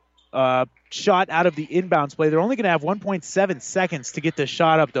shot out of the inbounds play. They're only going to have 1.7 seconds to get this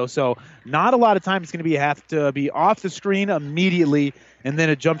shot up, though, so not a lot of time. It's going to have to be off the screen immediately and then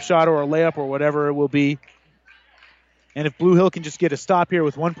a jump shot or a layup or whatever it will be. And if Blue Hill can just get a stop here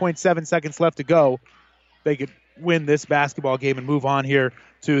with 1.7 seconds left to go, they could win this basketball game and move on here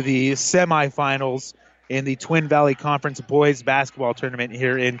to the semifinals in the Twin Valley Conference Boys Basketball Tournament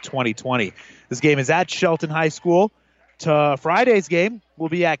here in 2020. This game is at Shelton High School. Friday's game will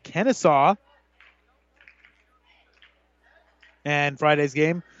be at Kennesaw. And Friday's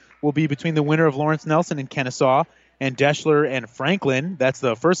game will be between the winner of Lawrence Nelson and Kennesaw and Deschler and Franklin. That's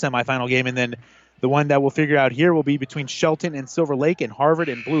the first semifinal game. And then the one that we'll figure out here will be between Shelton and Silver Lake and Harvard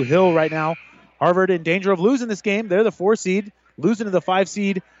and Blue Hill right now. Harvard in danger of losing this game. They're the 4 seed, losing to the 5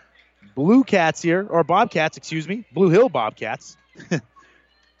 seed Blue Cats here, or Bobcats, excuse me, Blue Hill Bobcats.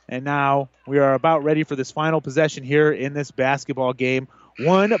 And now we are about ready for this final possession here in this basketball game.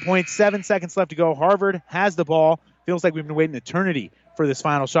 1.7 seconds left to go. Harvard has the ball. Feels like we've been waiting an eternity for this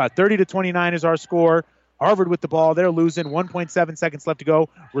final shot. 30-29 is our score. Harvard with the ball. They're losing. 1.7 seconds left to go.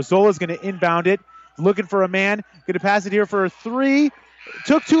 Rizzola's going to inbound it. Looking for a man. Going to pass it here for a 3.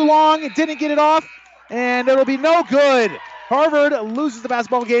 Took too long. It didn't get it off. And it'll be no good. Harvard loses the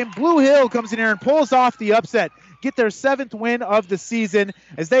basketball game. Blue Hill comes in here and pulls off the upset. Get their 7th win of the season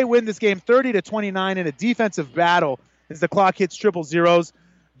as they win this game 30-29 in a defensive battle as the clock hits triple zeros.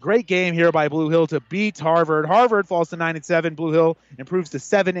 Great game here by Blue Hill to beat Harvard. Harvard falls to 9-7. Blue Hill improves to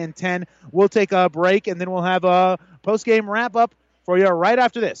 7-10. We'll take a break, and then we'll have a post-game wrap-up for you right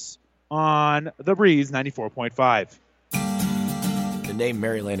after this on The Breeze 94.5. The name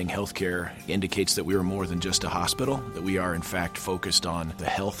Mary Lanning Healthcare indicates that we are more than just a hospital, that we are, in fact, focused on the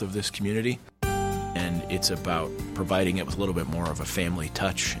health of this community. And it's about providing it with a little bit more of a family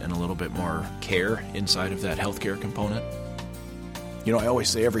touch and a little bit more care inside of that healthcare component. You know, I always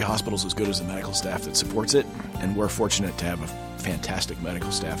say every hospital is as good as the medical staff that supports it, and we're fortunate to have a fantastic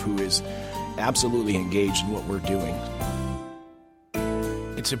medical staff who is absolutely engaged in what we're doing.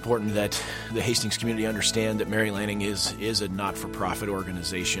 It's important that the Hastings community understand that Mary Lanning is a not-for-profit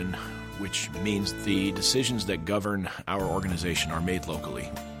organization, which means the decisions that govern our organization are made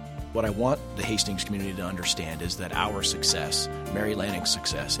locally. What I want the Hastings community to understand is that our success, Mary Lanning's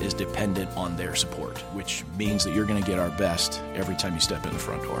success, is dependent on their support, which means that you're going to get our best every time you step in the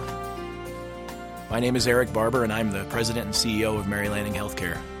front door. My name is Eric Barber, and I'm the president and CEO of Mary Lanning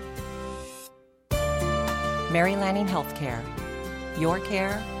Healthcare. Mary Lanning Healthcare. Your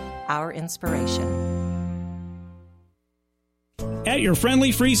care, our inspiration. At your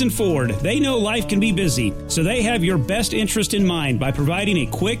friendly Friesen Ford, they know life can be busy, so they have your best interest in mind by providing a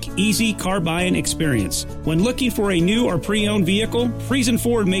quick, easy car buying experience. When looking for a new or pre-owned vehicle, Friesen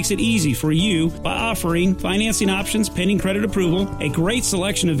Ford makes it easy for you by offering financing options pending credit approval, a great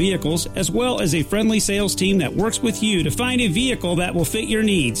selection of vehicles, as well as a friendly sales team that works with you to find a vehicle that will fit your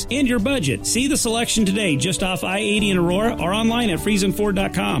needs and your budget. See the selection today just off I-80 in Aurora or online at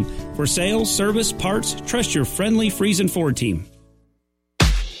FriesenFord.com. For sales, service, parts, trust your friendly Friesen Ford team.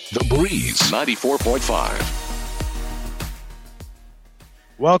 The Breeze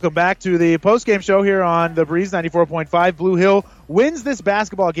 94.5. Welcome back to the postgame show here on The Breeze 94.5. Blue Hill wins this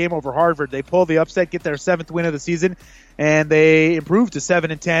basketball game over Harvard. They pull the upset, get their 7th win of the season, and they improve to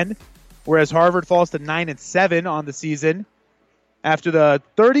 7-10, whereas Harvard falls to 9-7 on the season. After the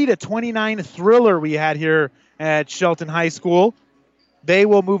 30-29 thriller we had here at Shelton High School, they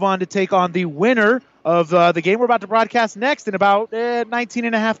will move on to take on the winner of the game we're about to broadcast next in about 19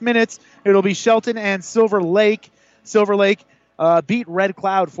 and a half minutes. It'll be Shelton and Silver Lake. Silver Lake beat Red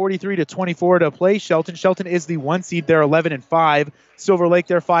Cloud 43-24 to play Shelton. Shelton is the 1 seed. They're 11-5. Silver Lake,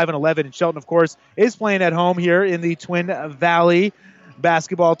 they're 5-11. And Shelton, of course, is playing at home here in the Twin Valley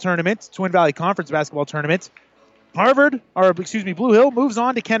basketball tournament, Twin Valley Conference basketball tournament. Blue Hill moves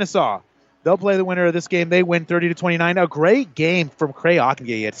on to Kennesaw. They'll play the winner of this game. They win 30-29. A great game from Cray Ockengay.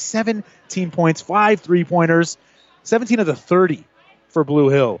 He had 17 points, 5 3-pointers, 17 of the 30 for Blue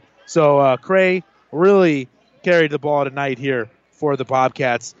Hill. So Cray really carried the ball tonight here for the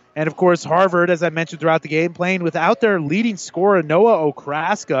Bobcats. And, of course, Harvard, as I mentioned throughout the game, playing without their leading scorer, Noah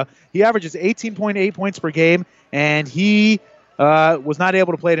Okraska. He averages 18.8 points per game, and he was not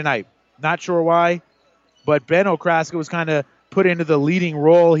able to play tonight. Not sure why, but Ben Okraska was kind of put into the leading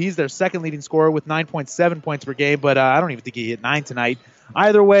role. He's their second leading scorer with 9.7 points per game, but I don't even think he hit 9 tonight.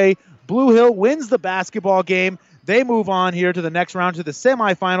 Either way, Blue Hill wins the basketball game. They move on here to the next round, to the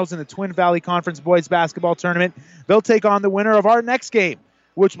semifinals in the Twin Valley Conference Boys Basketball Tournament. They'll take on the winner of our next game,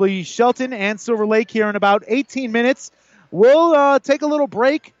 which will be Shelton and Silver Lake here in about 18 minutes. We'll take a little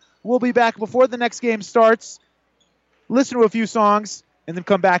break. We'll be back before the next game starts, listen to a few songs, and then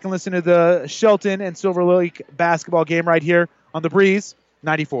come back and listen to the Shelton and Silver Lake basketball game right here on The Breeze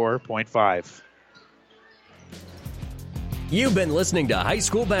 94.5. You've been listening to high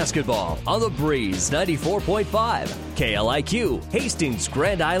school basketball on The Breeze 94.5, KLIQ, Hastings,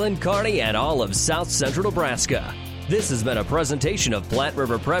 Grand Island, Kearney, and all of South Central Nebraska. This has been a presentation of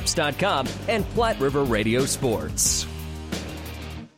PlatteRiverPreps.com and Platte River Radio Sports.